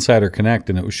the Insider Connect,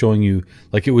 and it was showing you,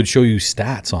 like, it would show you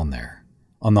stats on there,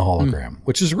 on the hologram,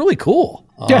 which is really cool.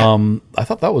 Yeah. I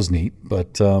thought that was neat,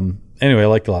 but anyway, I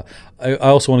liked it a lot. I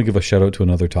also want to give a shout out to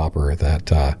another topper that,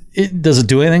 does it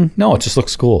do anything? No, it just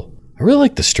looks cool. I really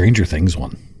like the Stranger Things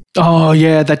one. Oh,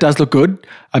 yeah, that does look good.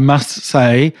 I must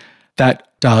say that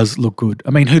does look good. I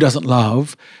mean, who doesn't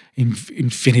love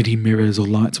infinity mirrors or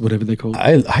lights or whatever they're called?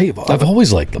 I've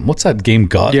always liked them. What's that game,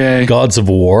 Gods of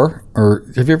War? Or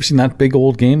have you ever seen that big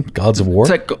old game, Gods of War?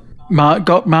 Is that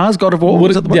Mars, God of War?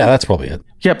 That's probably it.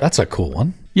 Yep. That's a cool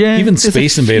one. Yeah. Even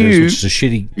Space Invaders, which is a shitty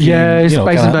game. Yeah,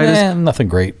 Space Invaders. Nothing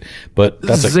great. But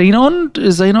that's Xenon?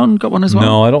 Is Xenon got one as well?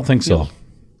 No, I don't think so.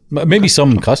 Yeah. Maybe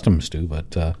some customs do,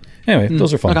 but anyway,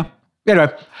 those are fun. Okay.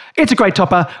 Anyway, it's a great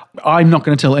topper. I'm not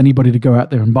going to tell anybody to go out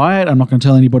there and buy it. I'm not going to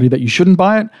tell anybody that you shouldn't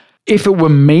buy it. If it were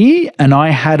me and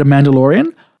I had a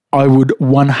Mandalorian, I would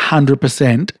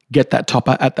 100% get that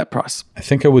topper at that price. I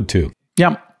think I would too.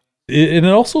 Yeah. And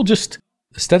it also just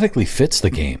aesthetically fits the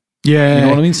game. Yeah. You know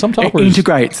what I mean? Some toppers. It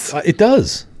integrates. It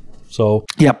does. So.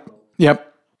 Yep.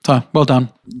 So, well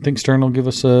done. Think Stern will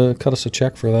cut us a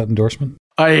check for that endorsement?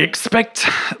 I expect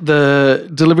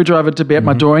the delivery driver to be at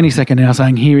my door any second now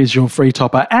saying, here is your free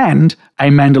topper and a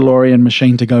Mandalorian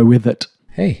machine to go with it.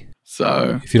 Hey.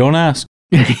 So. If you don't ask.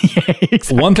 Yeah,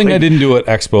 exactly. One thing I didn't do at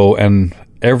Expo, and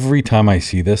every time I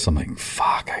see this, I'm like,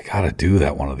 fuck, I got to do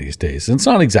that one of these days. And it's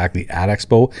not exactly at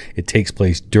Expo. It takes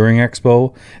place during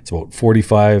Expo. It's about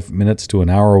 45 minutes to an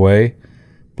hour away.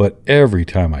 But every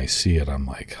time I see it, I'm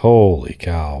like, holy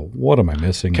cow, what am I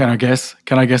missing? Can I guess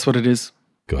what it is?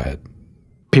 Go ahead.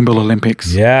 Pinball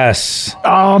Olympics. Yes.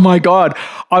 Oh my God.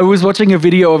 I was watching a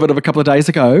video of it a couple of days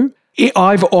ago.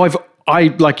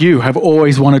 I, like you, have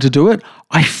always wanted to do it.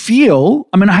 I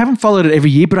haven't followed it every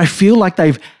year, but I feel like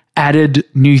they've added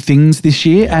new things this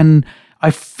year. And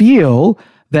I feel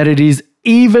that it is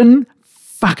even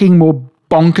fucking more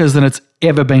bonkers than it's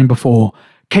ever been before.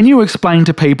 Can you explain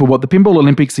to people what the Pinball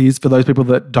Olympics is for those people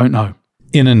that don't know?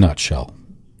 In a nutshell,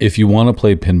 if you want to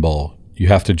play pinball, you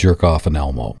have to jerk off an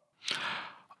Elmo.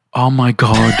 Oh my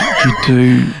God, you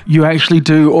do. You actually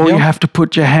do. Or you have to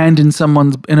put your hand in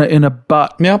someone's, in a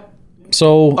butt. Yep.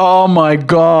 So. Oh my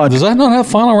God. Does that not have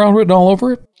Final Round written all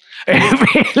over it?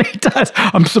 It really does.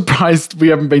 I'm surprised we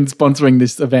haven't been sponsoring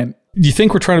this event. You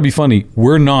think we're trying to be funny?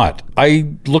 We're not.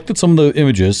 I looked at some of the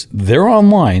images. They're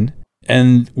online.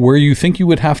 And where you think you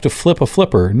would have to flip a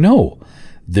flipper, no.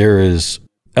 There is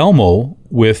Elmo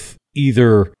with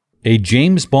either a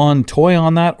James Bond toy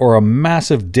on that or a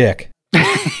massive dick.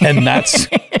 And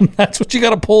that's what you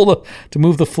got to pull to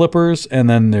move the flippers. And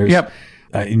then there's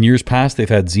in years past they've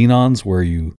had Xenons where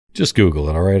you just Google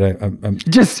it. All right, I'm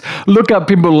just look up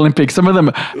Pinball Olympics. Some of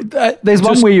them. There's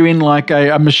one where you're in like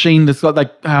a machine that's got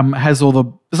like has all the.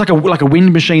 It's like a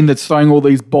wind machine that's throwing all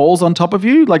these balls on top of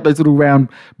you, like those little round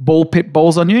ball pit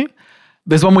balls on you.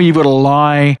 There's one where you've got to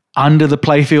lie under the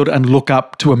playfield and look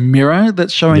up to a mirror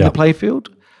that's showing the playfield.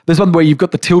 There's one where you've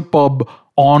got the tilt bob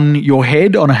on your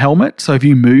head on a helmet, so if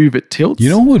you move, it tilts. You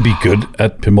know who would be good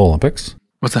at Pinball Olympics?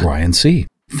 What's that? Ryan C.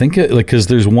 Think it because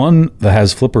there's one that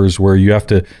has flippers where you have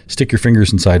to stick your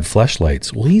fingers inside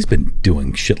fleshlights. Well, he's been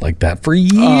doing shit like that for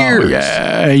years.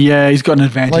 Oh, yeah, he's got an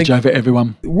advantage over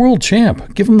everyone. World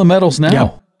champ. Give him the medals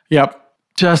now. Yep.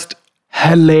 Just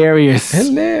hilarious.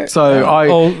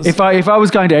 So if I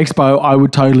was going to Expo, I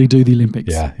would totally do the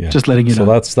Olympics. Yeah. Just letting you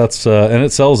know. So that's and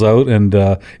it sells out, and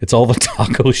it's all the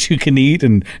tacos you can eat,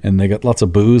 and they got lots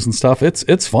of booze and stuff.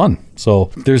 It's fun.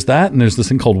 So there's that, and there's this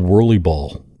thing called Whirly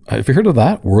Ball. Have you heard of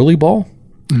that? Whirly Ball?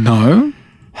 No.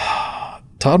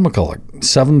 Todd McCulloch,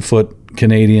 7-foot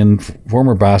Canadian,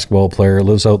 former basketball player,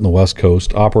 lives out in the West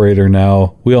Coast, operator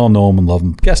now. We all know him and love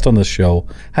him. Guest on this show,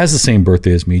 has the same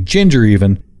birthday as me, Ginger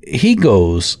even. He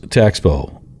goes to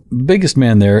Expo, the biggest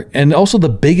man there, and also the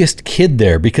biggest kid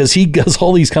there, because he does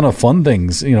all these kind of fun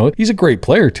things. You know, he's a great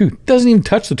player too. Doesn't even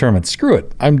touch the tournament. Screw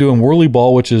it. I'm doing Whirly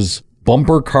Ball, which is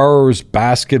bumper cars,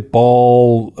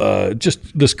 basketball,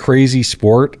 just this crazy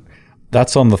sport.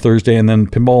 That's on the Thursday, and then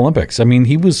Pinball Olympics. I mean,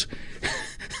 he was...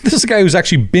 This is a guy who's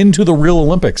actually been to the real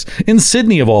Olympics in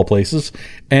Sydney, of all places,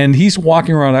 and he's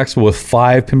walking around Expo with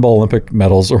 5 Pinball Olympic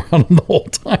medals around him the whole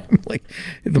time. Like,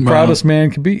 the proudest man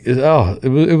could be.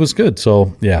 It was good.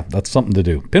 So, yeah, that's something to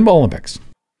do. Pinball Olympics.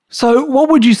 So, what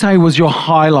would you say was your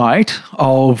highlight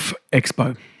of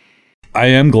Expo? I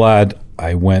am glad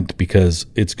I went, because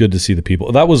it's good to see the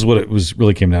people. That was what it was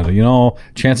really came down to. You know,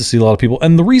 chance to see a lot of people.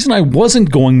 And the reason I wasn't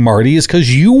going, Marty, is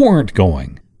because you weren't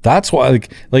going. That's why,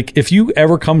 like if you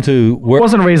ever come to where... It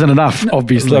wasn't reason enough,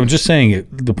 obviously. I'm just saying,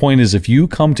 the point is, if you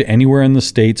come to anywhere in the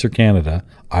States or Canada,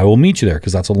 I will meet you there,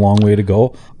 because that's a long way to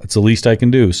go. It's the least I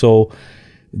can do. So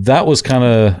that was kind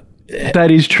of... That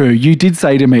is true. You did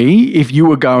say to me, if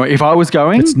I was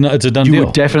going... It's a done deal. You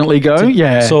would definitely go?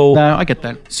 No, I get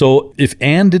that. So if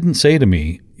Anne didn't say to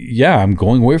me, yeah, I'm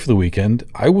going away for the weekend,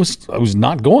 I was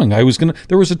not going.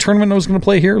 There was a tournament I was going to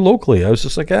play here locally. I was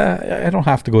just like, I don't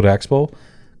have to go to Expo.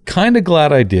 Kind of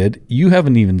glad I did. You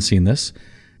haven't even seen this.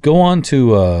 Go on to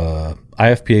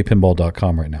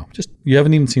ifpapinball.com right now. You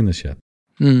haven't even seen this yet.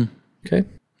 Okay?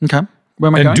 Okay. Where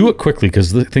am I going? And do it quickly,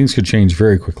 because things could change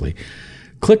very quickly.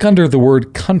 Click under the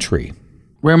word country.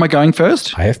 Where am I going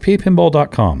first?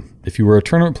 ifpapinball.com. If you were a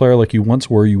tournament player like you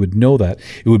once were, you would know that.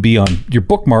 It would be on your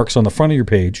bookmarks on the front of your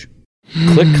page.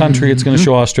 Click country. It's going to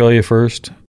show Australia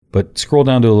first, but scroll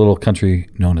down to a little country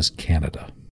known as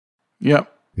Canada. Yep. Have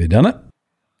you done it?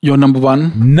 You're number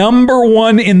one? Number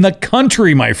one in the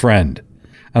country, my friend.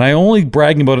 And I'm only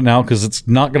bragging about it now because it's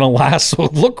not going to last, so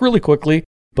look really quickly.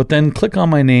 But then click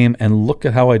on my name and look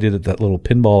at how I did at that little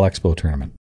Pinball Expo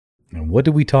tournament. And what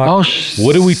did we talk?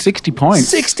 60 points.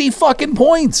 60 fucking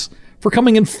points for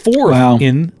coming in fourth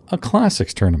in a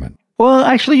Classics tournament. Well,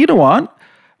 actually, you know what?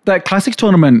 That Classics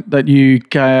tournament that you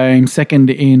came second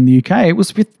in the UK, it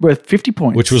was worth 50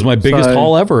 points. Which was my biggest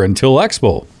haul ever until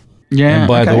Expo. Yeah,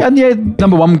 and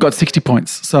number one got 60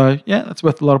 points. So, yeah, that's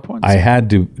worth a lot of points. I had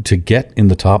to get in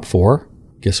the top 4.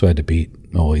 Guess who I had to beat?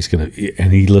 Oh,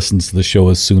 and he listens to the show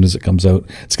as soon as it comes out.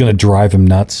 It's going to drive him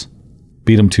nuts.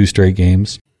 Beat him 2 straight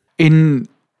games. In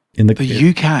the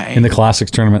UK? In the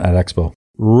Classics tournament at Expo.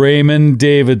 Raymond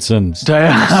Davidson.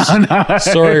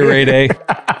 Sorry, Ray Day.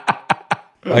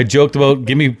 I joked about,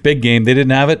 give me big game. They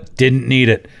didn't have it. Didn't need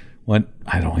it. I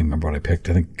don't even remember what I picked.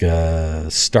 I think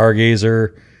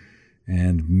Stargazer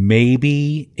and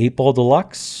maybe 8-Ball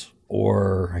Deluxe,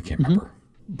 or I can't remember.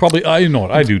 Probably, I know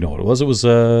it. I do know what it was. It was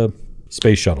a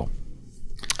Space Shuttle.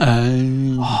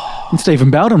 And Stephen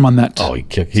Bowden won that. Oh, he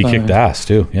kicked ass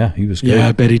too. Yeah, he was good. Yeah,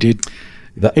 I bet he did.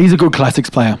 He's a good Classics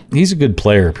player. He's a good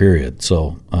player, period.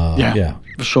 So, yeah,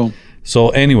 for sure. So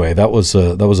anyway, that was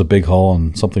a big haul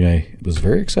and something I was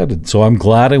very excited. So I'm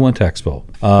glad I went to Expo.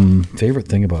 Favorite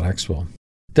thing about Expo?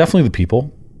 Definitely the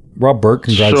people. Rob Burke,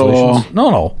 congratulations. Sure.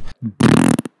 No.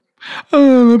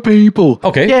 The people.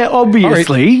 Okay. Yeah,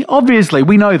 obviously. Right. Obviously,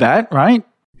 we know that, right?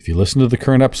 If you listen to the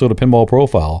current episode of Pinball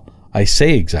Profile, I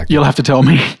say exactly. You'll have to tell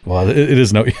me. Well, it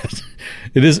isn't out yet.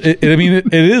 It is. It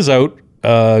is out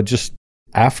just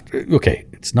after. Okay,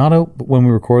 it's not out when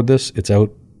we record this. It's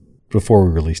out before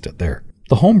we released it. There,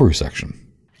 the homebrew section.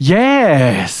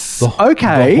 Yes. The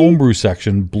homebrew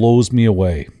section blows me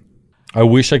away. I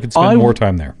wish I could spend more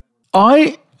time there.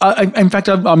 In fact,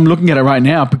 I'm looking at it right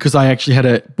now because I actually had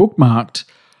it bookmarked.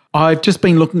 I've just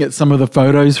been looking at some of the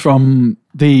photos from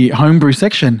the homebrew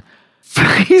section.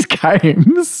 These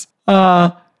games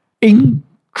are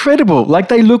incredible. Like,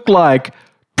 they look like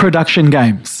production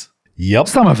games. Yep.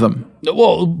 Some of them.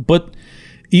 Well, but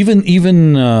even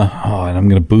and I'm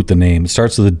going to boot the name. It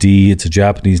starts with a D. It's a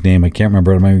Japanese name. I can't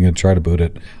remember it. I'm not even going to try to boot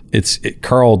it.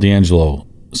 Carl D'Angelo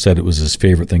said it was his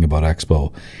favorite thing about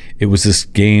Expo. It was this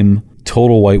game,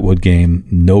 total whitewood game,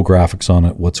 no graphics on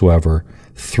it whatsoever.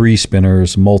 3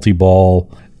 spinners,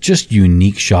 multi-ball, just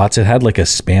unique shots. It had like a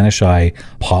Spanish eye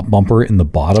pop bumper in the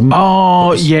bottom.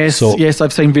 Oh, yes. Yes,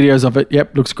 I've seen videos of it.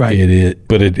 Yep, looks great.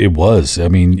 It was. I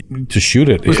mean, to shoot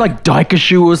it. It was like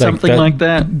Daikashu or something like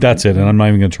that. That's it. And I'm not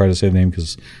even going to try to say the name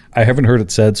because I haven't heard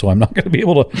it said, so I'm not going to be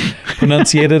able to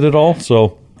pronunciate it at all.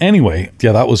 So anyway,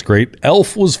 yeah, that was great.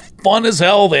 Elf was fun as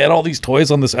hell. They had all these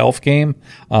toys on this Elf game.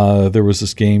 There was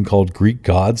this game called Greek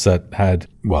Gods that had,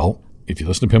 well, if you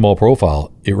listen to Pinball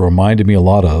Profile, it reminded me a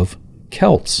lot of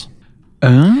Celts.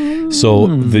 So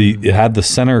it had the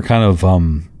center kind of,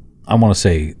 I want to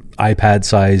say,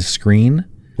 iPad-sized screen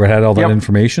where it had all that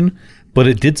information, but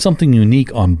it did something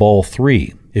unique on Ball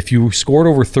 3. If you scored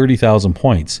over 30,000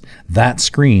 points, that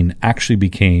screen actually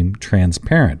became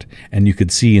transparent, and you could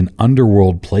see an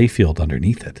underworld playfield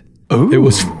underneath it. Ooh, it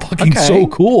was fucking so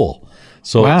cool.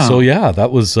 So yeah,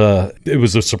 that was it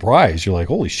was a surprise. You're like,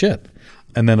 holy shit.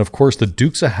 And then, of course, the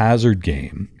Dukes of Hazzard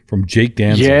game from Jake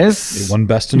Danzig. Yes. It won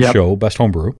Best in Show, Best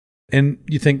Homebrew. And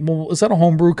you think, well, is that a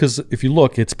homebrew? Because if you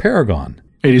look, it's Paragon.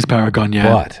 It is Paragon,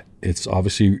 yeah. But it's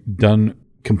obviously done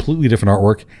completely different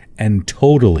artwork and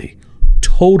totally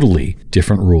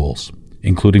different rules,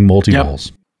 including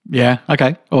multi-balls. Yeah,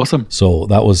 okay, awesome. So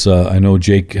that was, I know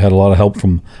Jake had a lot of help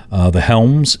from the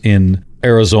Helms in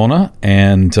Arizona,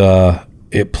 and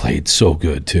it played so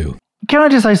good too. Can I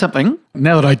just say something?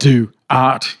 Now that I do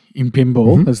art in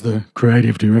pinball as the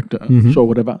creative director, sure,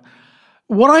 whatever.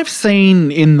 What I've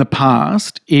seen in the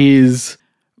past is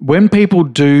when people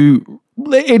do,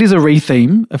 it is a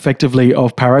retheme effectively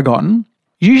of Paragon.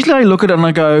 Usually I look at it and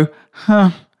I go,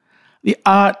 the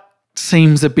art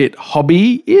seems a bit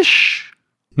hobby-ish.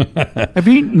 Have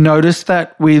you noticed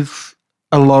that with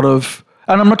a lot of,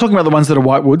 and I'm not talking about the ones that are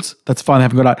whitewoods, that's fine, they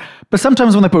haven't got art, but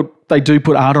sometimes when they do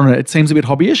put art on it, it seems a bit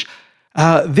hobby-ish.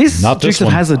 This Dukes of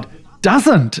Hazzard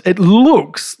doesn't. It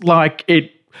looks like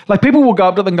people will go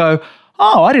up to it and go,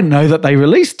 oh, I didn't know that they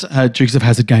released a Dukes of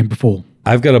Hazzard game before.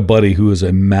 I've got a buddy who is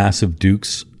a massive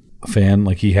Dukes fan.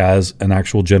 Like, he has an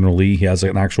actual General Lee. He has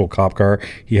an actual cop car.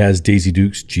 He has Daisy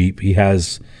Duke's Jeep. He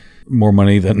has more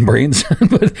money than brains,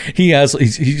 but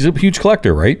he's a huge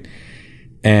collector, right?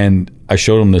 And I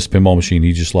showed him this pinball machine.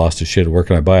 He just lost his shit. Where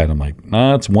can I buy it? I'm like,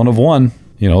 it's one of one.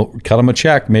 You know, cut him a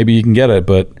check. Maybe you can get it,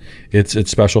 but it's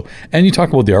special. And you talk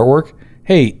about the artwork.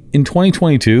 Hey, in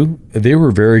 2022, they were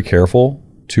very careful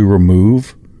to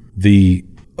remove the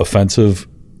offensive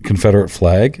Confederate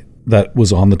flag that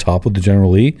was on the top of the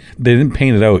General Lee. They didn't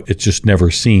paint it out. It's just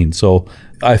never seen. So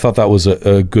I thought that was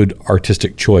a good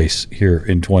artistic choice here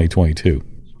in 2022.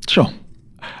 Sure.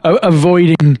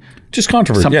 Avoiding just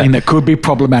controversy, something that could be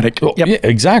problematic. Well, yeah,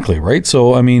 exactly, right?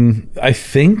 So, I mean, I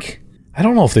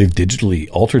don't know if they've digitally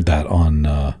altered that on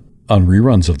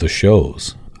reruns of the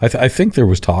shows. I think there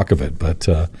was talk of it, but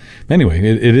anyway,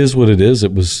 it is what it is.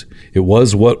 It was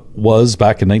what was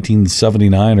back in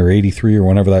 1979 or 83 or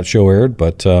whenever that show aired.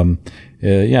 But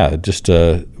it just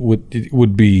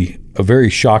would be a very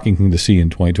shocking thing to see in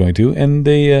 2022, and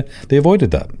they avoided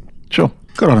that. Sure,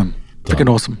 good on them. Freaking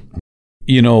awesome.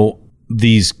 You know,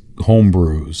 these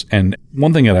homebrews, and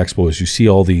one thing at Expo is you see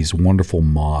all these wonderful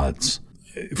mods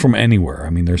from anywhere. I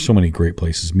mean, there's so many great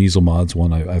places. Measle Mod's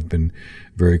one I've been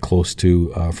very close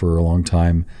to for a long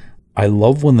time. I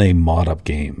love when they mod up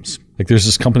games. Like, there's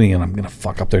this company, and I'm going to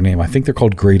fuck up their name. I think they're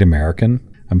called Great American.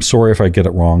 I'm sorry if I get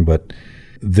it wrong, but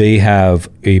they have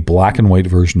a black and white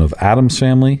version of Addams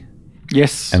Family.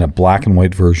 Yes. And a black and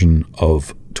white version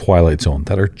of Twilight Zone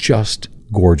that are just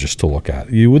gorgeous to look at.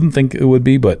 You wouldn't think it would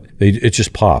be, but it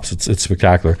just pops. It's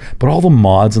spectacular. But all the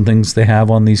mods and things they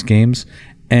have on these games,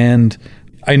 and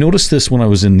I noticed this when I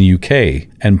was in the UK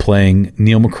and playing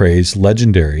Neil McRae's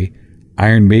legendary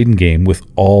Iron Maiden game with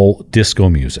all disco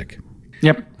music.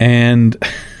 Yep. And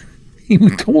he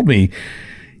told me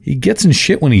he gets in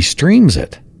shit when he streams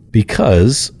it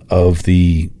because of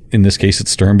in this case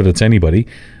it's Stern, but it's anybody,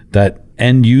 that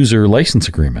end user license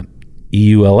agreement,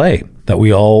 EULA, that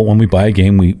we all, when we buy a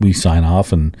game, we sign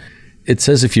off, and it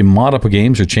says if you mod up a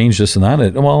games or change this and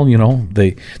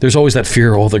that, there's always that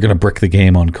fear, they're going to brick the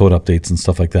game on code updates and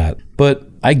stuff like that. But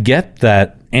I get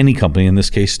that any company, in this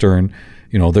case Stern,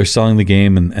 they're selling the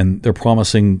game and they're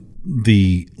promising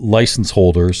the license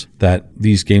holders that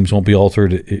these games won't be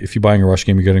altered. If you're buying a Rush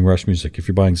game, you're getting Rush music. If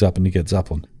you're buying Zeppelin, you get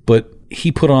Zeppelin. But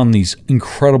he put on these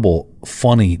incredible,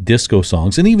 funny disco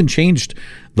songs and even changed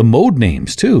the mode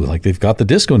names too. Like, they've got the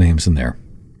disco names in there.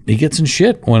 He gets in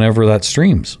shit whenever that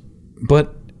streams.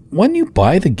 But when you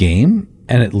buy the game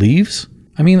and it leaves,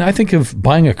 I mean, I think of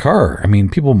buying a car. I mean,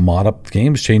 people mod up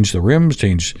games, change the rims,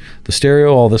 change the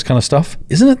stereo, all this kind of stuff.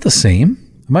 Isn't it the same?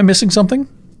 Am I missing something?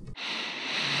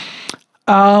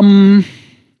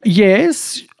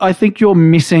 Yes, I think you're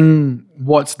missing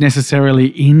what's necessarily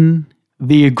in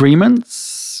the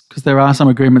agreements, because there are some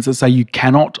agreements that say you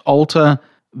cannot alter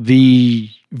the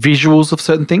visuals of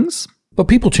certain things. But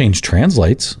people change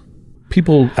translates.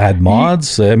 People add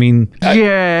mods. I mean...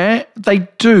 Yeah, they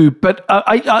do. But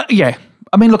yeah.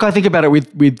 I mean, look, I think about it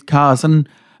with cars, and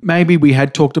maybe we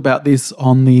had talked about this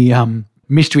on the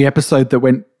mystery episode that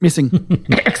went missing.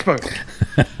 Expo.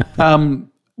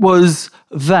 Was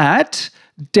that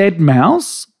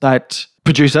Deadmau5, that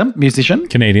producer, musician.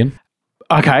 Canadian.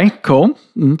 Okay, cool.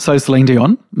 So Celine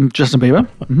Dion, Justin Bieber,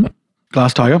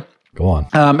 Glass Tiger. Go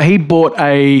on. He bought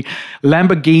a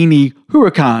Lamborghini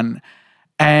Huracan,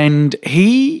 and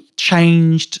he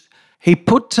changed. He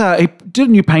did a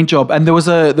new paint job, and there was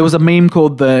a meme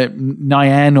called the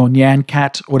Nyan or Nyan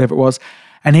Cat, or whatever it was,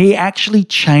 and he actually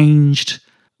changed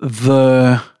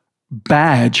the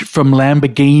badge from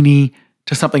Lamborghini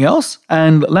to something else,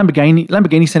 and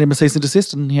Lamborghini sent him a cease and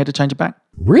desist, and he had to change it back.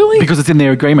 Really? Because it's in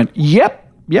their agreement. Yep.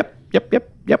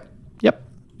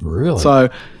 Really? So,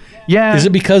 yeah. Is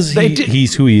it because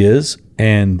he's who he is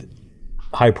and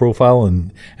high profile,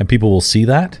 and people will see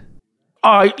that?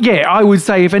 Yeah, I would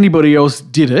say if anybody else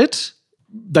did it,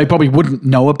 they probably wouldn't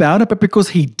know about it, but because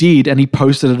he did and he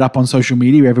posted it up on social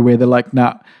media everywhere, they're like,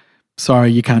 nah,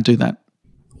 sorry, you can't do that.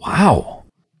 Wow.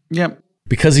 Yep.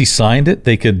 Because he signed it,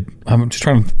 they could... I'm just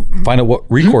trying to find out what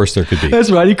recourse there could be. That's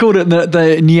right. He called it the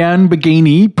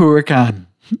Lamborghini Huracan,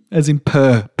 as in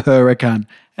Huracan.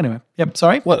 Anyway, yep,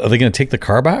 sorry. What, are they going to take the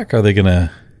car back? Are they going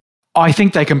to... I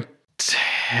think they can...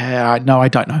 No, I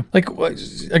don't know. Like,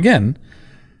 again,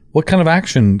 what kind of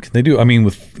action can they do? I mean,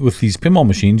 with these pinball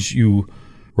machines, you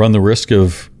run the risk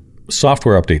of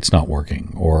software updates not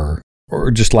working or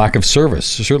just lack of service,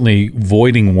 certainly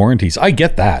voiding warranties. I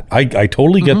get that. I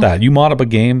totally get that. You mod up a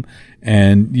game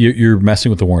and you're messing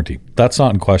with the warranty. That's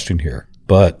not in question here.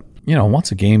 But,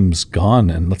 once a game's gone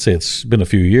and let's say it's been a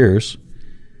few years,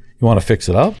 you want to fix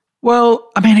it up? Well,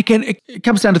 I mean, again, it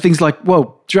comes down to things like,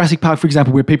 Jurassic Park, for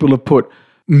example, where people have put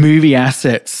movie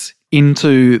assets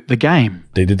into the game.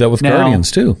 They did that with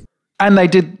Guardians too. And they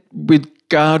did with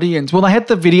Guardians. Well, they had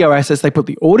the video assets. They put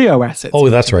the audio assets. Oh,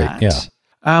 that's right. Yeah.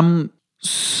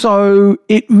 So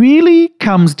it really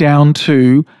comes down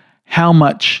to how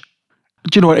much,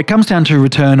 do you know what? It comes down to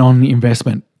return on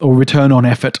investment or return on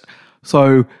effort.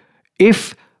 So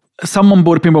if someone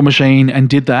bought a pinball machine and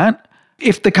did that,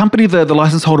 if the company, the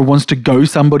license holder wants to go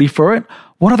somebody for it,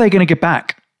 what are they going to get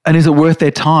back? And is it worth their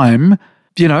time?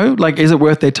 Is it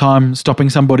worth their time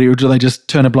stopping somebody, or do they just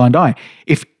turn a blind eye?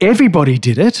 If everybody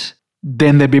did it,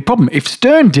 then there'd be a problem. If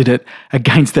Stern did it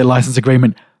against their license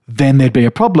agreement, then there'd be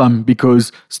a problem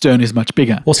because Stern is much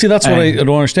bigger. Well, see, that's what I don't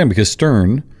understand, because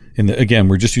Stern, again,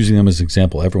 we're just using them as an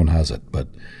example. Everyone has it. But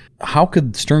how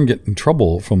could Stern get in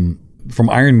trouble from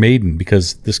Iron Maiden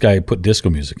because this guy put disco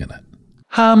music in it?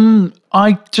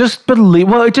 I just believe,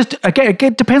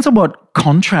 it depends on what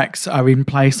contracts are in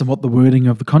place and what the wording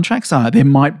of the contracts are. There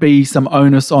might be some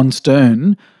onus on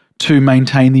Stern to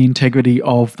maintain the integrity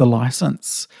of the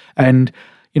license. And,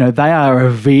 they are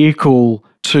a vehicle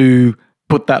to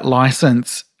put that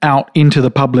license out into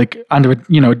the public under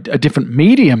a different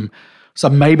medium. So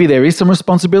maybe there is some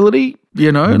responsibility,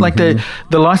 like the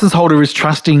license holder is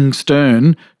trusting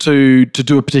Stern to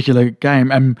do a particular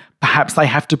game, and perhaps they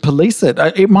have to police it.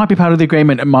 It might be part of the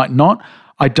agreement, it might not.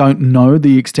 I don't know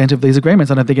the extent of these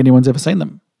agreements. I don't think anyone's ever seen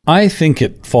them. I think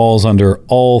it falls under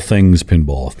all things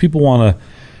pinball. If people want to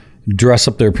dress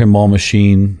up their pinball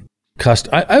machine,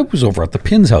 I was over at the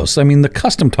Pins house. I mean, the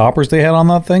custom toppers they had on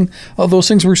that thing, those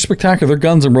things were spectacular. Their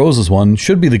Guns N' Roses one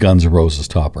should be the Guns N' Roses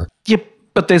topper. Yep,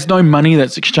 but there's no money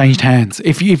that's exchanged hands.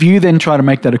 If you then try to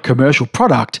make that a commercial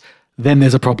product, then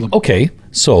there's a problem. Okay,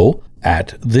 so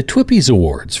at the Twippies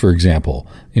Awards, for example,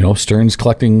 Stern's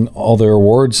collecting all their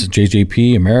awards,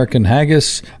 JJP, American,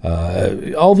 Haggis,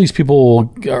 all these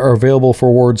people are available for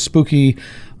awards, Spooky.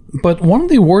 But one of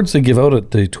the awards they give out at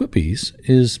the Twippies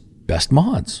is Best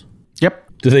Mods.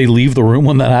 Yep. Do they leave the room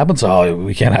when that happens? Oh,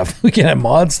 we can't have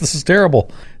mods. This is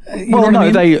terrible. No.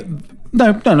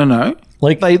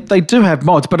 Like they do have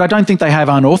mods, but I don't think they have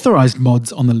unauthorized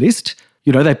mods on the list.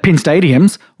 They're Pin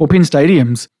Stadiums. Well, Pin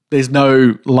Stadiums, there's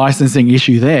no licensing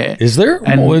issue there. Is there?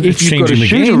 And if you've got a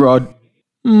shooter rod,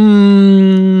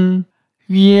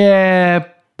 yeah,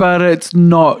 but it's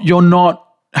not. You're not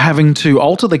having to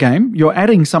alter the game. You're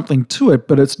adding something to it,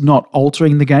 but it's not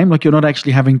altering the game. Like you're not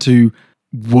actually having to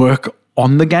work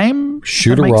on the game.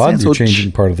 Shooter rod, you're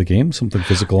changing part of the game, something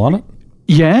physical on it.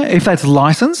 Yeah, if that's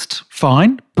licensed,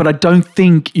 fine. But I don't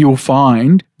think you'll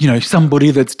find,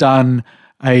 somebody that's done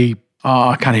a Oh,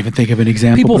 I can't even think of an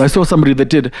example. But I saw somebody that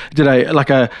did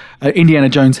a Indiana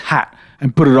Jones hat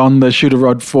and put it on the shooter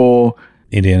rod for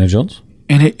Indiana Jones.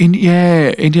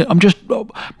 I'm just,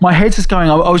 my head's just going.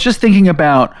 I was just thinking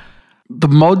about the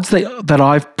mods that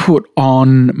I've put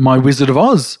on my Wizard of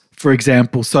Oz, for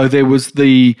example. So there was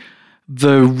the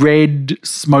red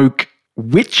smoke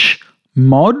witch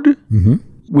mod,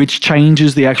 which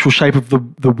changes the actual shape of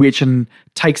the witch and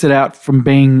takes it out from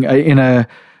being in an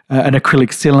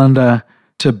acrylic cylinder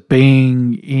to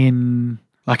being in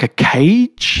like a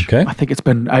cage. Okay. I think it's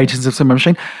been ages since I've seen my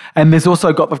machine. And there's also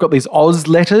I've got these Oz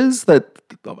letters that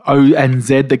O and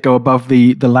Z that go above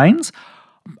the lanes.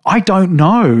 I don't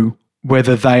know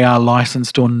whether they are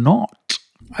licensed or not.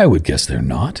 I would guess they're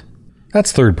not.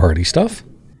 That's third-party stuff.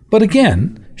 But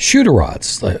again, shooter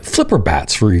rods, flipper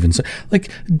bats for even,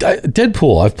 like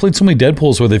Deadpool. I've played so many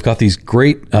Deadpools where they've got these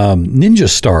great ninja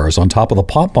stars on top of the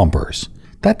pop bumpers.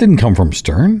 That didn't come from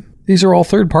Stern. These are all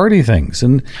third-party things,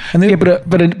 and they, yeah,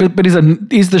 but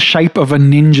is the shape of a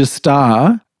ninja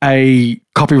star a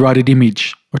copyrighted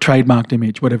image or trademarked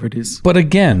image, whatever it is? But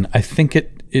again, I think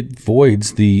it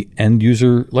voids the end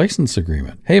user license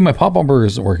agreement. Hey, my pop bumper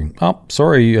isn't working. Oh,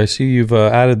 sorry, I see you've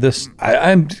added this.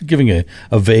 I'm giving a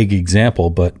vague example,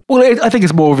 but I think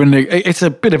it's more of it's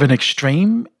a bit of an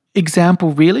extreme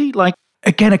example, really. Like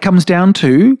again, it comes down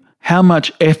to how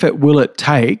much effort will it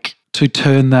take to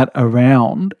turn that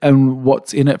around, and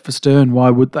what's in it for Stern? Why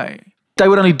would they? They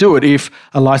would only do it if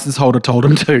a license holder told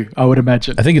them to, I would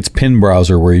imagine. I think it's Pin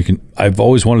Browser where you can. I've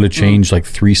always wanted to change like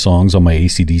 3 songs on my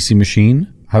AC/DC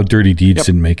machine. How Dirty Deeds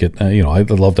didn't make it. I'd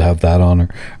love to have that on, or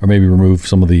maybe remove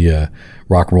some of the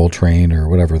Rock and Roll Train or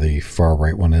whatever the far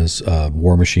right one is,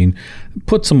 War Machine.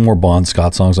 Put some more Bon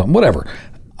Scott songs on, whatever.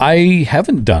 I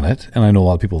haven't done it, and I know a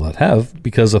lot of people that have,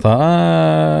 because I thought,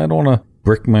 I don't want to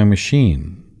brick my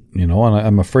machine. And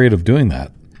I'm afraid of doing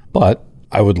that. But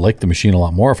I would like the machine a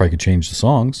lot more if I could change the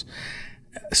songs.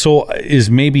 So is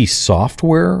maybe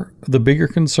software the bigger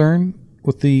concern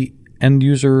with the end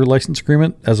user license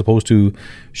agreement as opposed to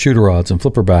shooter rods and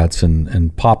flipper bats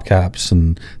and pop caps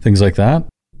and things like that?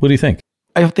 What do you think?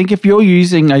 I think if you're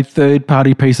using a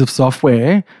third-party piece of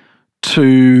software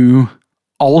to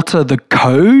alter the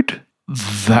code,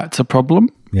 that's a problem.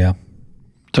 Yeah.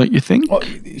 Don't you think? Oh,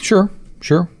 sure.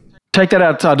 Take that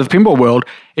outside of the pinball world.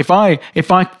 If I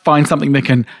find something that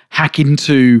can hack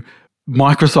into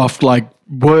Microsoft like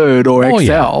Word or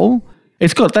Excel,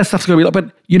 it's got that stuff's going to be like.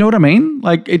 But you know what I mean?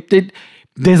 Like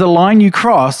there's a line you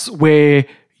cross where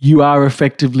you are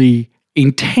effectively,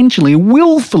 intentionally,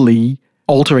 willfully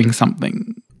altering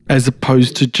something, as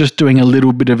opposed to just doing a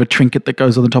little bit of a trinket that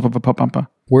goes on the top of a pop bumper.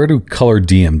 Where do color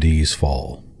DMDs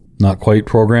fall? Not quite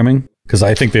programming. Because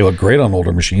I think they look great on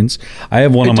older machines. I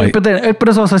have one on my... But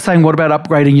it's also saying, what about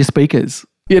upgrading your speakers?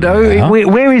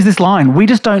 Where is this line? We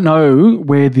just don't know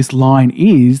where this line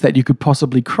is that you could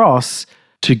possibly cross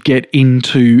to get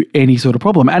into any sort of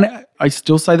problem. And I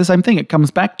still say the same thing. It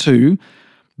comes back to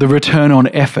the return on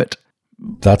effort.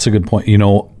 That's a good point.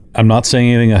 I'm not saying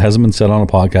anything that hasn't been said on a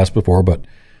podcast before, but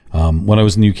when I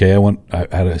was in the UK,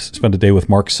 I spent a day with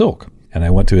Mark Silk. And I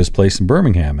went to his place in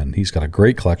Birmingham, and he's got a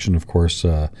great collection. Of course,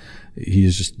 he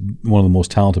is just one of the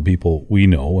most talented people we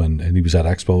know, and he was at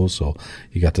Exposé, so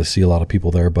he got to see a lot of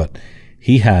people there. But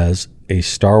he has a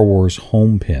Star Wars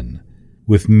home pin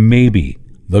with maybe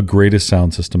the greatest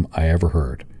sound system I ever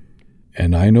heard.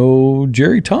 And I know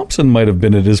Jerry Thompson might have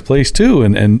been at his place too,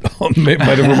 and might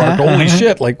have remarked, "Holy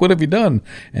shit! Like, what have you done?"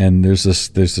 And there's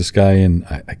this guy in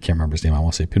I can't remember his name. I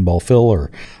want to say Pinball Phil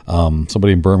or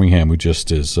somebody in Birmingham who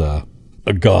just is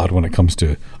a god when it comes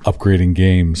to upgrading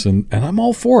games, and I'm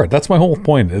all for it. That's my whole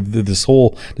point. This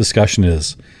whole discussion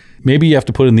is maybe you have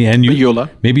to put in the end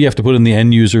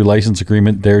user license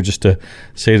agreement there, just to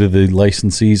say to the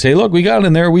licensees, hey, look, we got it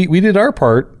in there. We did our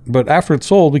part, but after it's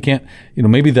sold, we can't.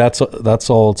 Maybe that's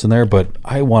all it's in there. But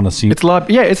I want to see it's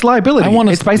liability.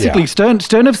 It's basically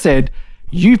Stern have said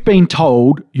you've been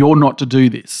told you're not to do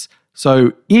this.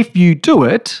 So if you do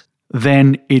it,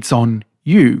 then it's on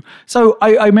you. So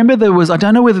I remember I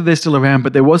don't know whether they're still around,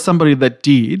 but there was somebody that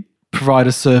did provide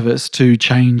a service to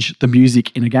change the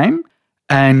music in a game.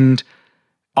 And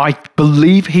I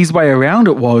believe his way around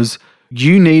it was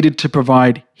you needed to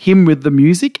provide him with the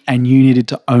music and you needed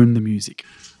to own the music.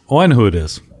 Oh, I know who it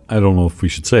is. I don't know if we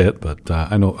should say it, but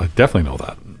I definitely know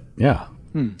that. Yeah.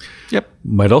 Yep.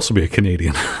 Might also be a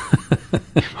Canadian.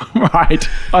 Right.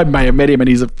 I may have met him and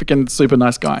he's a freaking super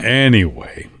nice guy.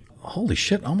 Anyway. Holy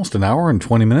shit, almost an hour and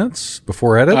 20 minutes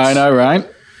before edits. I know, right?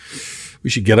 We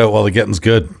should get out while the getting's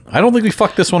good. I don't think we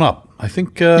fucked this one up. I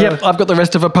think... Yep, I've got the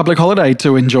rest of a public holiday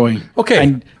to enjoy. Okay.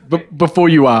 And before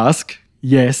you ask,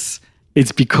 yes,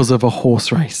 it's because of a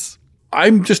horse race. I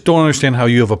just don't understand how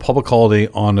you have a public holiday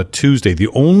on a Tuesday. The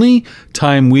only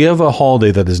time we have a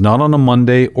holiday that is not on a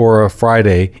Monday or a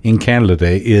Friday in Canada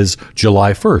Day is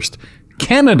July 1st,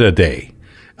 Canada Day.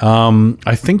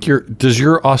 I think does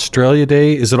your Australia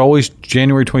Day, is it always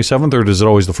January 27th or is it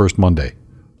always the first Monday?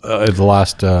 The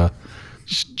last...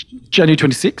 January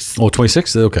 26th. Oh,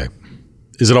 26th? Okay.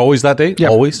 Is it always that date? Yep.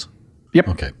 Always? Yep.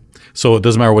 Okay. So it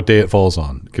doesn't matter what day it falls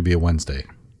on. It could be a Wednesday.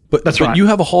 But that's right. You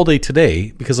have a holiday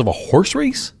today because of a horse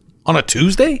race on a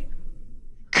Tuesday?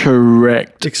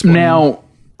 Correct. Explain. Now,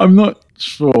 I'm not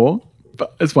sure,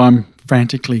 but that's why I'm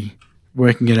frantically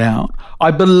working it out.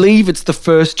 I believe it's the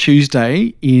first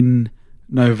Tuesday in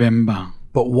November.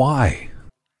 But why?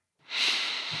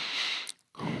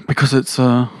 Because it's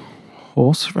a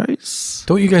horse race.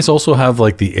 Don't you guys also have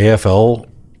like the AFL,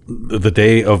 the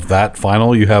day of that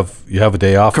final? You have a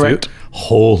day off. Correct. Too?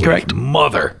 Holy Correct.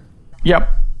 mother.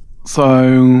 Yep.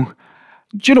 So,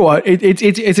 do you know what? It's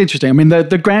interesting. I mean,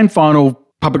 the grand final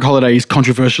public holiday is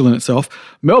controversial in itself.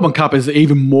 Melbourne Cup is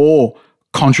even more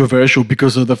controversial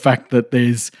because of the fact that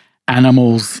there's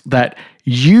animals that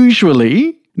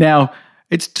usually, now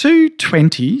it's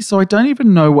 2:20, so I don't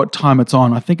even know what time it's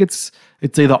on. I think it's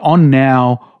either on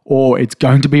now or it's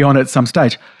going to be on at some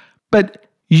stage. But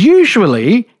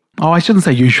usually, I shouldn't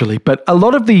say usually, but a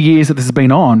lot of the years that this has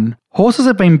been on, horses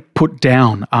have been put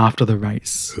down after the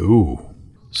race. Ooh.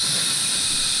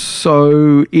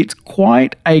 So it's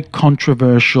quite a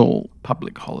controversial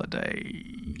public holiday.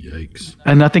 Yikes.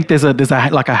 And I think there's a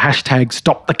like a hashtag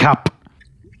stop the cup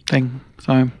thing.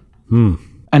 So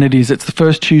and it's the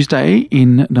first Tuesday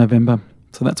in November.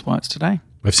 So that's why it's today.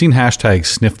 I've seen hashtag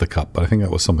sniff the cup, but I think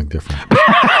that was something different.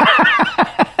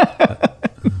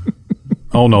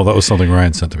 Oh no, that was something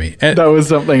Ryan sent to me. That was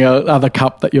something other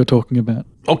cup that you're talking about.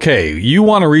 Okay, you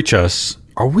want to reach us.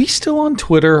 Are we still on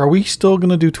Twitter? Are we still going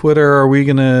to do Twitter? Are we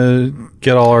going to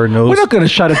get all our notes? We're not going to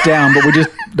shut it down, but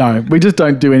we just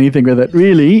don't do anything with it.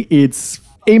 Really, it's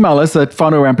email us at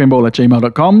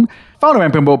finalroundpinball@gmail.com, Final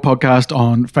Round Pinball Podcast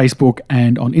on Facebook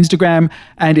and on Instagram,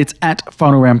 and it's at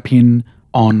Final Round Pin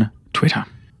on Twitter.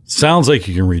 Sounds like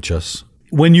you can reach us.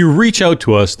 When you reach out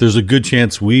to us, there's a good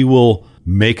chance we will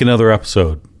make another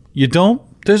episode. You don't?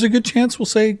 There's a good chance we'll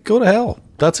say, go to hell.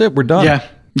 That's it. We're done. Yeah.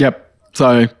 Yep.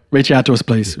 So reach out to us,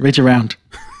 please. Reach around.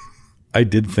 I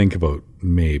did think about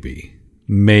maybe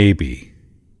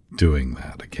doing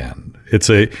that again. It's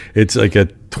like a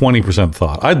 20%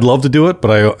 thought. I'd love to do it,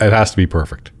 but it has to be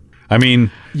perfect. I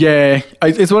mean, yeah,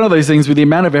 it's one of those things with the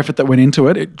amount of effort that went into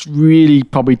it. It's really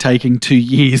probably taking 2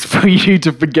 years for you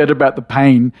to forget about the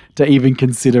pain to even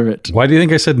consider it. Why do you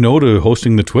think I said no to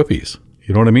hosting the Twippies?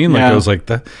 You know what I mean? Like I was like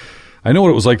that. I know what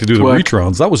it was like to do the reach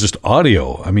rounds. That was just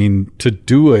audio. I mean, to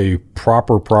do a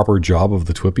proper job of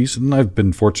the Twippies, and I've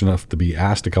been fortunate enough to be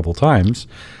asked a couple times.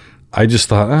 I just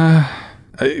thought,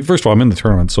 first of all, I'm in the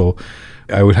tournament, so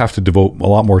I would have to devote a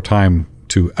lot more time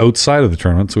to outside of the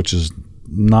tournaments, which is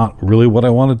not really what I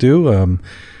want to do.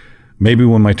 Maybe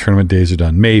when my tournament days are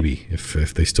done, maybe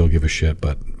if they still give a shit,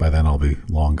 but by then I'll be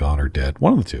long gone or dead.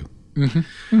 One of the two.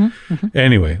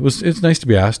 Anyway, it's nice to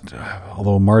be asked.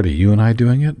 Although Marty, you and I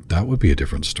doing it, that would be a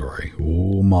different story.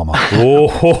 Oh, mama.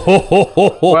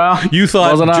 Well, you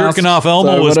thought jerking off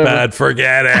Elmo was bad.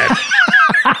 Forget it.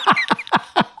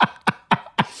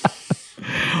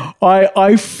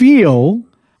 I feel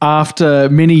after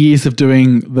many years of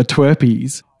doing the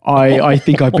twerpies, I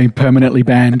think I've been permanently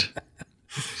banned.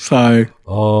 So.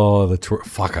 Oh,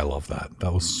 fuck! I love that.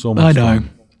 That was so much fun.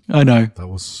 I know. That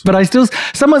was. But I still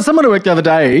someone at work the other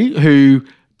day who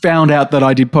found out that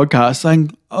I did podcasts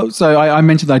saying, oh, so I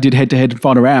mentioned that I did head-to-head and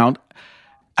final round,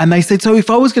 and they said, so if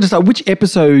I was going to start, which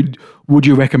episode would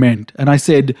you recommend? And I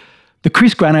said the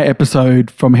Chris Granner episode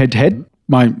from head-to-head,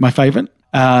 my favorite,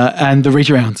 and the reach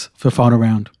rounds for final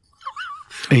round.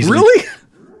 Easily. Really?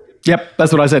 Yep,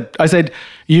 that's what I said. I said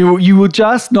you will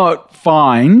just not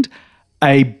find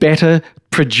a better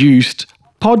produced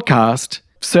podcast,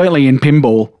 certainly in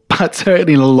pinball, but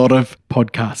certainly in a lot of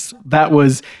podcasts. That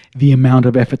was the amount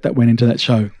of effort that went into that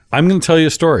show. I'm going to tell you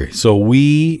a story. So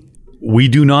we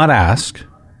do not ask.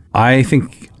 I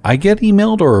think I get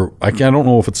emailed, or I don't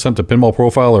know if it's sent to Pinball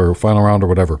Profile or Final Round or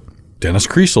whatever. Dennis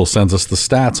Kriesel sends us the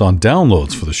stats on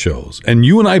downloads for the shows. And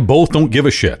you and I both don't give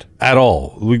a shit at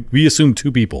all. We assume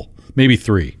 2 people, maybe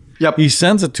 3. Yep. He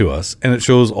sends it to us, and it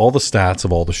shows all the stats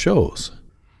of all the shows.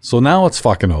 So now it's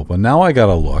fucking open. Now I got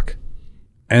to look.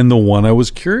 And the one I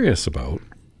was curious about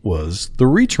was the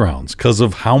reach rounds because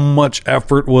of how much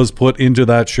effort was put into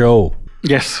that show.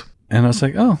 Yes. And I was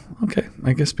like, oh, okay.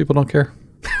 I guess people don't care.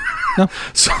 No.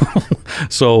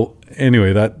 So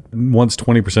Anyway, that once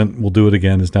 20% will do it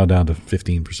again is now down to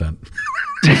 15%.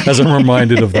 As I'm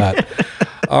reminded of that.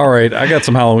 All right, I got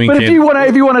some Halloween But candy.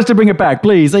 if you want us to bring it back,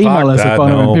 please email us at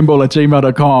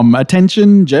finalroundpinball@gmail.com.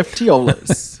 Attention, Jeff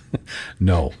Teolis.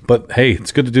 No, but hey,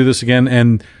 it's good to do this again.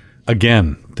 And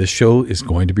again, this show is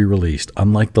going to be released,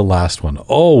 unlike the last one.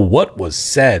 Oh, what was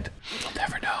said? You'll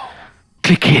never know.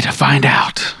 Click here to find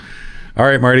out. All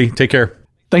right, Marty, take care.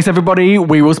 Thanks, everybody.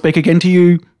 We will speak again to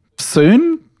you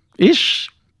soon-ish,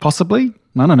 possibly.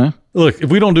 I don't know. Look, if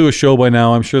we don't do a show by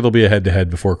now, I'm sure there'll be a head-to-head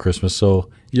before Christmas, so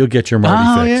you'll get your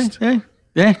Marty fixed.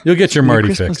 Yeah. You'll get your Marty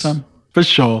Christmas fixed. time. For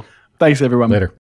sure. Thanks, everyone. Later.